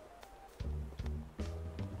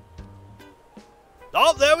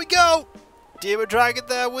 Oh, there we go! Demon Dragon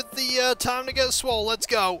there with the time to get swole. Let's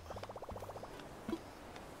go.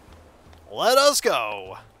 Let us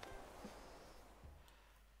go.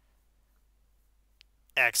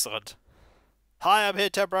 Excellent. Hi, I'm here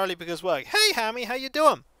temporarily because work. Hey, Hammy, how you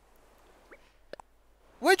doing?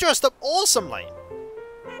 We're dressed up awesomely.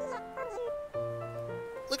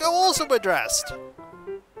 Look how awesome we're dressed.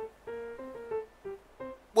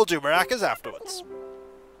 We'll do maracas afterwards.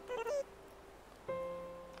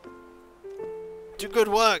 Do good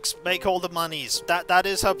works, make all the monies. That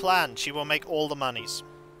is her plan. She will make all the monies.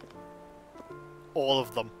 All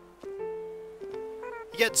of them.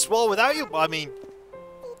 You get swole without you? I mean,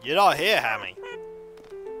 you're not here, Hammy.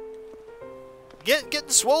 Getting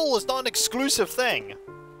swole is not an exclusive thing.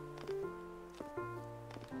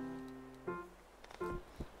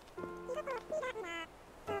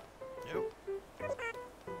 Nope.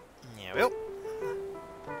 Nope.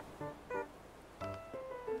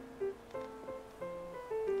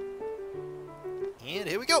 And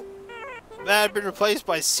here we go. Man, I've been replaced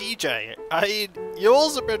by CJ. I mean,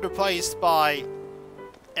 yours have been replaced by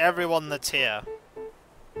everyone that's here.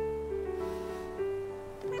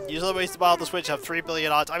 Use the waste to buy the Switch, have 3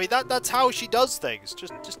 billion islands. I mean, that's how she does things.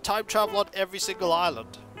 Just time travel on every single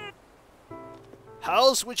island. How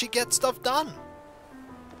else would she get stuff done?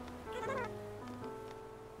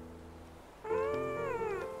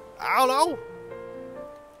 I don't know.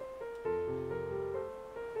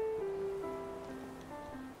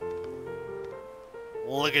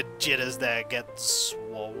 Look at Jitters there getting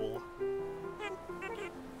swole.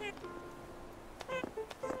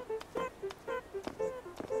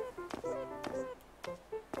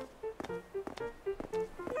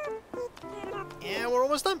 Yeah, we're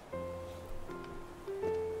almost done.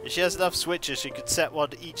 If she has enough switches, she could set one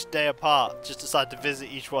each day apart. Just decide to visit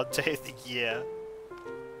each one day of the year.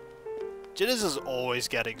 Jitters is always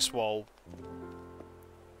getting swole.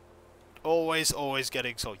 Always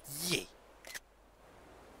getting swole. Yeah.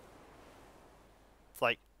 It's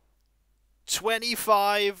like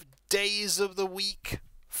 25 days of the week,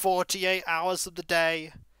 48 hours of the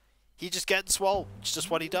day. He just gets swole. It's just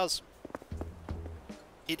what he does.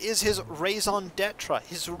 It is his raison d'etre,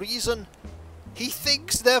 his reason. He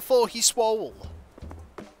thinks, therefore he swole.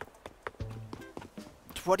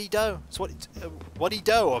 It's what he do. It's what he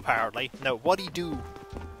do, apparently. No, what he do.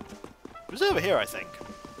 It was over here, I think.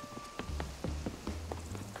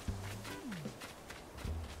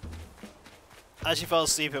 As she fell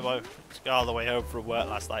asleep all the way home from work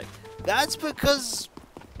last night. That's because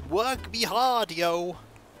work be hard, yo.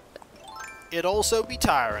 It also be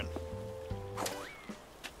tiring.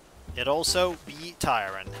 It also be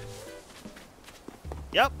tiring.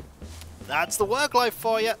 Yep, that's the work life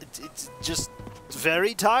for you. It's just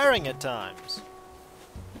very tiring at times.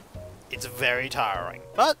 It's very tiring,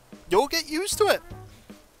 but you'll get used to it.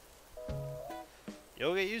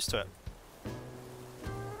 You'll get used to it.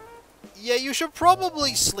 Yeah, you should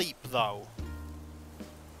probably sleep, though.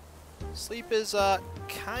 Sleep is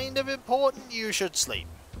kind of important. You should sleep.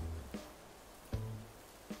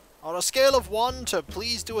 On a scale of 1 to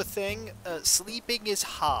please do a thing, sleeping is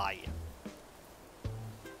high.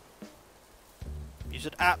 You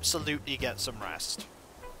should absolutely get some rest.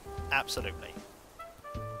 Absolutely.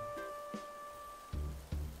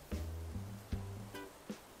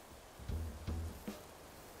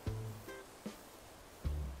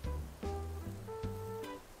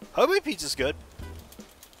 Homemade pizza's good.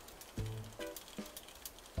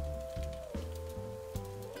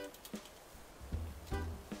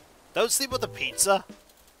 Don't sleep with the pizza.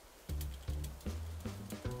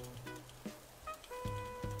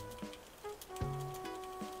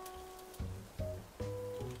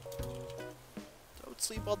 Don't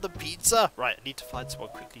sleep on the pizza. Right, I need to find someone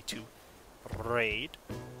quickly to raid.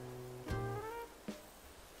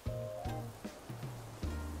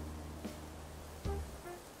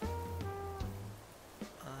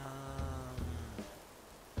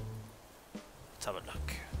 Let's have a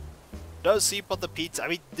look. Don't sleep on the pizza. I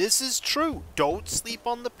mean, this is true. Don't sleep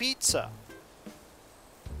on the pizza.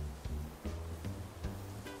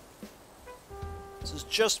 This is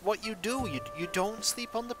just what you do. You don't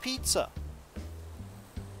sleep on the pizza.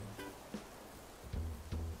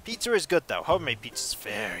 Pizza is good, though. Homemade pizza is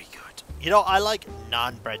very good. You know, I like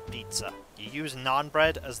naan bread pizza. You use naan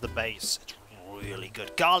bread as the base. It's really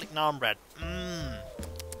good. Garlic naan bread. Mmm.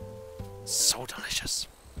 So delicious.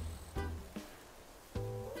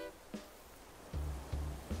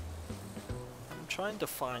 Trying to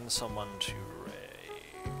find someone to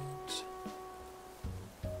raid.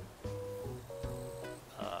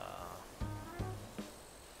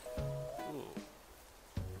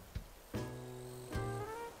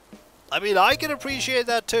 I mean, I can appreciate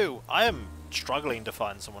that too. I am struggling to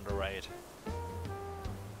find someone to raid.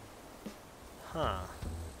 Huh.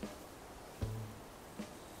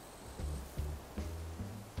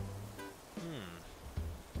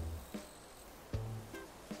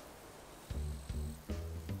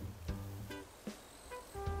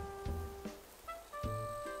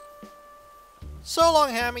 So long,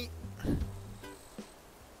 Hammy.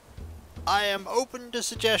 I am open to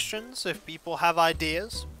suggestions if people have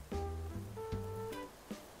ideas.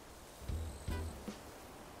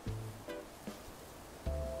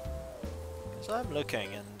 Because I'm looking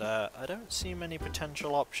and I don't see many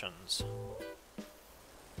potential options.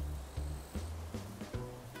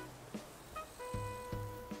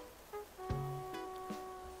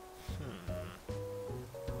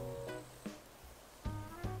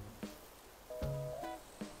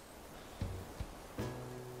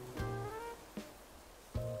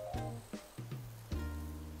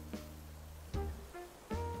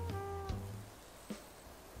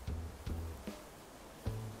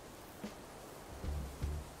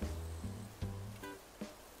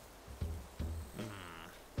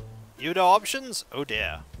 You know options? Oh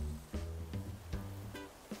dear.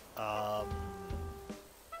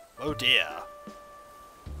 Oh dear.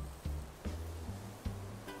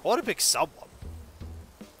 I want to pick someone.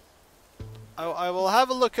 I will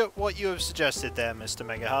have a look at what you have suggested there, Mr.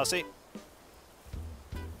 Megahasi.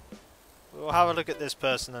 We'll have a look at this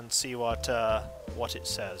person and see what it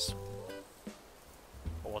says.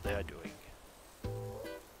 Or what they are doing.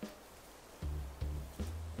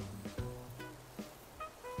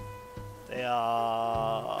 They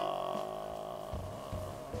are...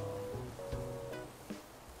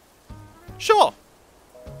 Sure!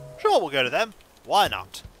 Sure, we'll go to them. Why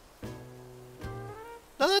not?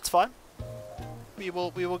 No, that's fine. We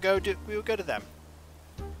will go to them.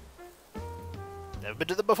 Never been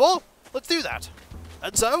to them before. Let's do that.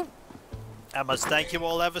 And so, I must thank you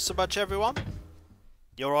all ever so much, everyone.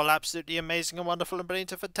 You're all absolutely amazing and wonderful and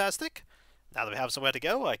brilliant and fantastic. Now that we have somewhere to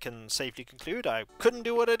go, I can safely conclude I couldn't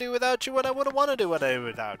do what I do without you, and I wouldn't want to do what I do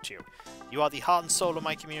without you. You are the heart and soul of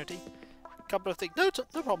my community. A couple of things,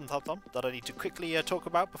 no problem, Tom, that I need to quickly talk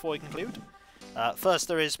about before we conclude. First,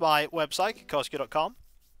 there is my website, Kikoskia.com.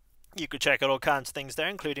 You can check out all kinds of things there,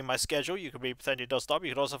 including my schedule. You can read Pretend You Don't Stop.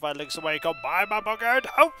 You can also find links where you can buy my book and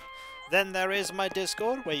hope. Then there is my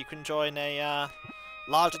Discord, where you can join a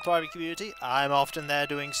large and thriving community. I'm often there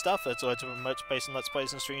doing stuff. It's always remote based on Let's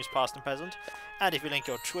Plays and streams past and present. And if you link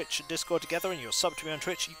your Twitch and Discord together and you're sub to me on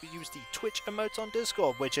Twitch, you can use the Twitch emotes on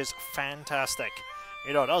Discord, which is fantastic.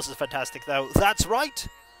 You know what else is fantastic, though? That's right!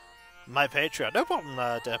 My Patreon. No problem,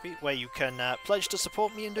 Derpy, where you can pledge to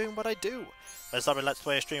support me in doing what I do. There's not a Let's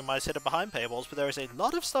Play stream where I sit behind paywalls, but there is a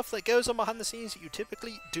lot of stuff that goes on behind the scenes that you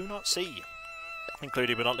typically do not see.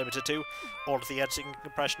 Including but not limited to all of the editing,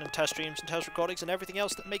 compression and test streams and test recordings and everything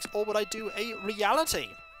else that makes all what I do a reality.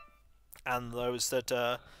 And those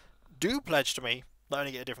that do pledge to me not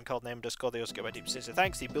only get a different code name in Discord, they also get my deep sincere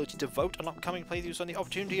thanks, the ability to vote on upcoming playthroughs when the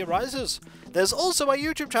opportunity arises. There's also my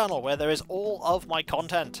YouTube channel where there is all of my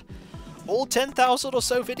content. All 10,000 or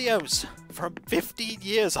so videos from 15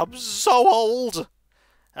 years. I'm so old!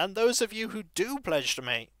 And those of you who do pledge to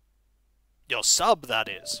me, your sub, that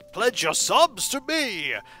is. Pledge your subs to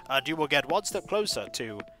me! And you will get one step closer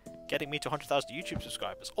to getting me to 100,000 YouTube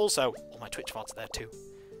subscribers. Also, all my Twitch VODs are there too.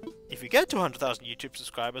 If you get to 100,000 YouTube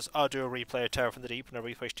subscribers, I'll do a replay of Terror from the Deep and a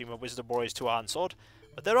replay stream of Wizard of Warriors 2 Iron Sword.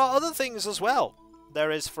 But there are other things as well. There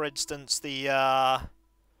is, for instance, the,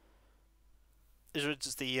 if we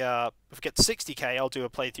get to 60k, I'll do a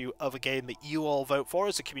playthrough of a game that you all vote for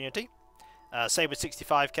as a community. Same with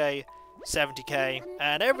 65k, 70k,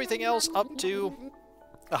 and everything else up to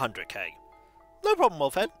 100k. No problem,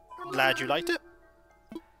 Wolfhead. Glad you liked it.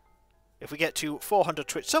 If we get to 400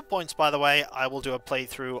 Twitch sub points, by the way, I will do a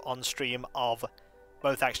playthrough on stream of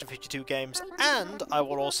both Action 52 games, and I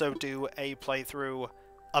will also do a playthrough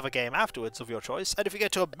of a game afterwards of your choice. And if we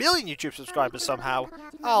get to 1 million YouTube subscribers somehow,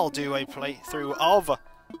 I'll do a playthrough of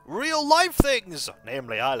real-life things,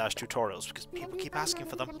 namely eyelash tutorials, because people keep asking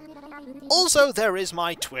for them. Also, there is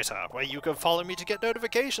my Twitter, where you can follow me to get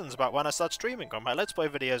notifications about when I start streaming, when my Let's Play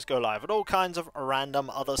videos go live, and all kinds of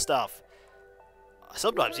random other stuff. I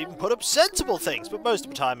sometimes even put up sensible things, but most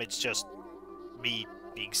of the time it's just me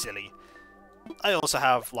being silly. I also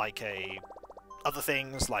have, like, other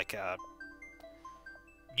things, like a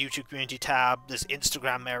YouTube community tab, there's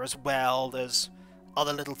Instagram there as well, there's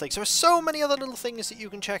other little things. There are so many other little things that you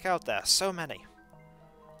can check out there. So many.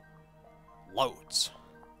 Loads.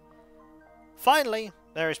 Finally,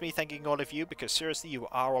 there is me thanking all of you, because seriously, you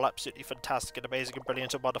are all absolutely fantastic and amazing and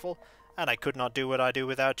brilliant and wonderful, and I could not do what I do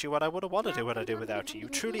without you, and I wouldn't want to do what I do without you. You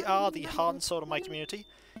truly are the heart and soul of my community.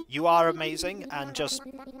 You are amazing, and just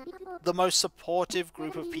the most supportive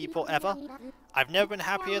group of people ever. I've never been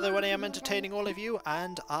happier than when I am entertaining all of you,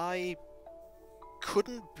 and I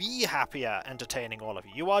couldn't be happier entertaining all of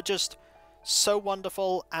you. You are just so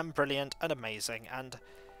wonderful and brilliant and amazing, and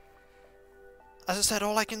as I said,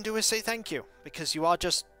 all I can do is say thank you, because you are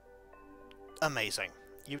just amazing.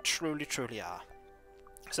 You truly, truly are.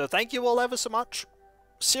 So thank you all ever so much.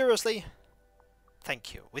 Seriously,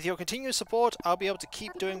 thank you. With your continued support, I'll be able to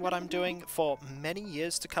keep doing what I'm doing for many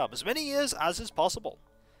years to come. As many years as is possible.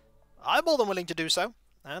 I'm more than willing to do so,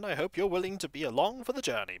 and I hope you're willing to be along for the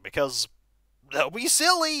journey, because they'll be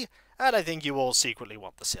silly, and I think you all secretly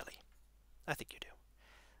want the silly. I think you do.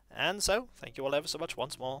 And so, thank you all ever so much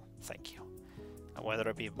once more. Thank you. And whether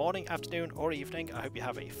it be morning, afternoon, or evening, I hope you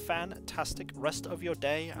have a fantastic rest of your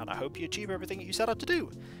day, and I hope you achieve everything that you set out to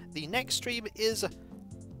do. The next stream is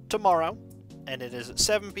tomorrow, and it is at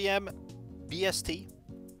 7 PM BST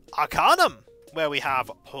Arcanum, where we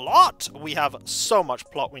have plot. We have so much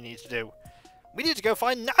plot we need to do. We need to go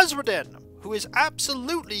find Nazruddin, who is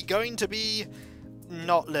absolutely going to be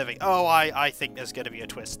not living. Oh, I think there's going to be a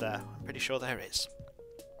twist there. I'm pretty sure there is.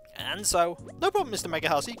 And so, no problem, Mr. Mega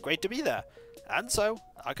Hussy, great to be there. And so,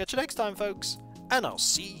 I'll catch you next time, folks, and I'll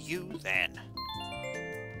see you then.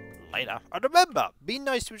 Later. And remember, be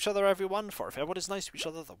nice to each other, everyone, for if everyone is nice to each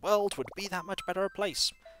other, the world would be that much better a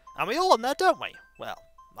place. And we all want that, don't we? Well,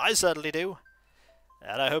 I certainly do.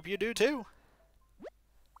 And I hope you do too.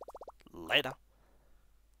 Later.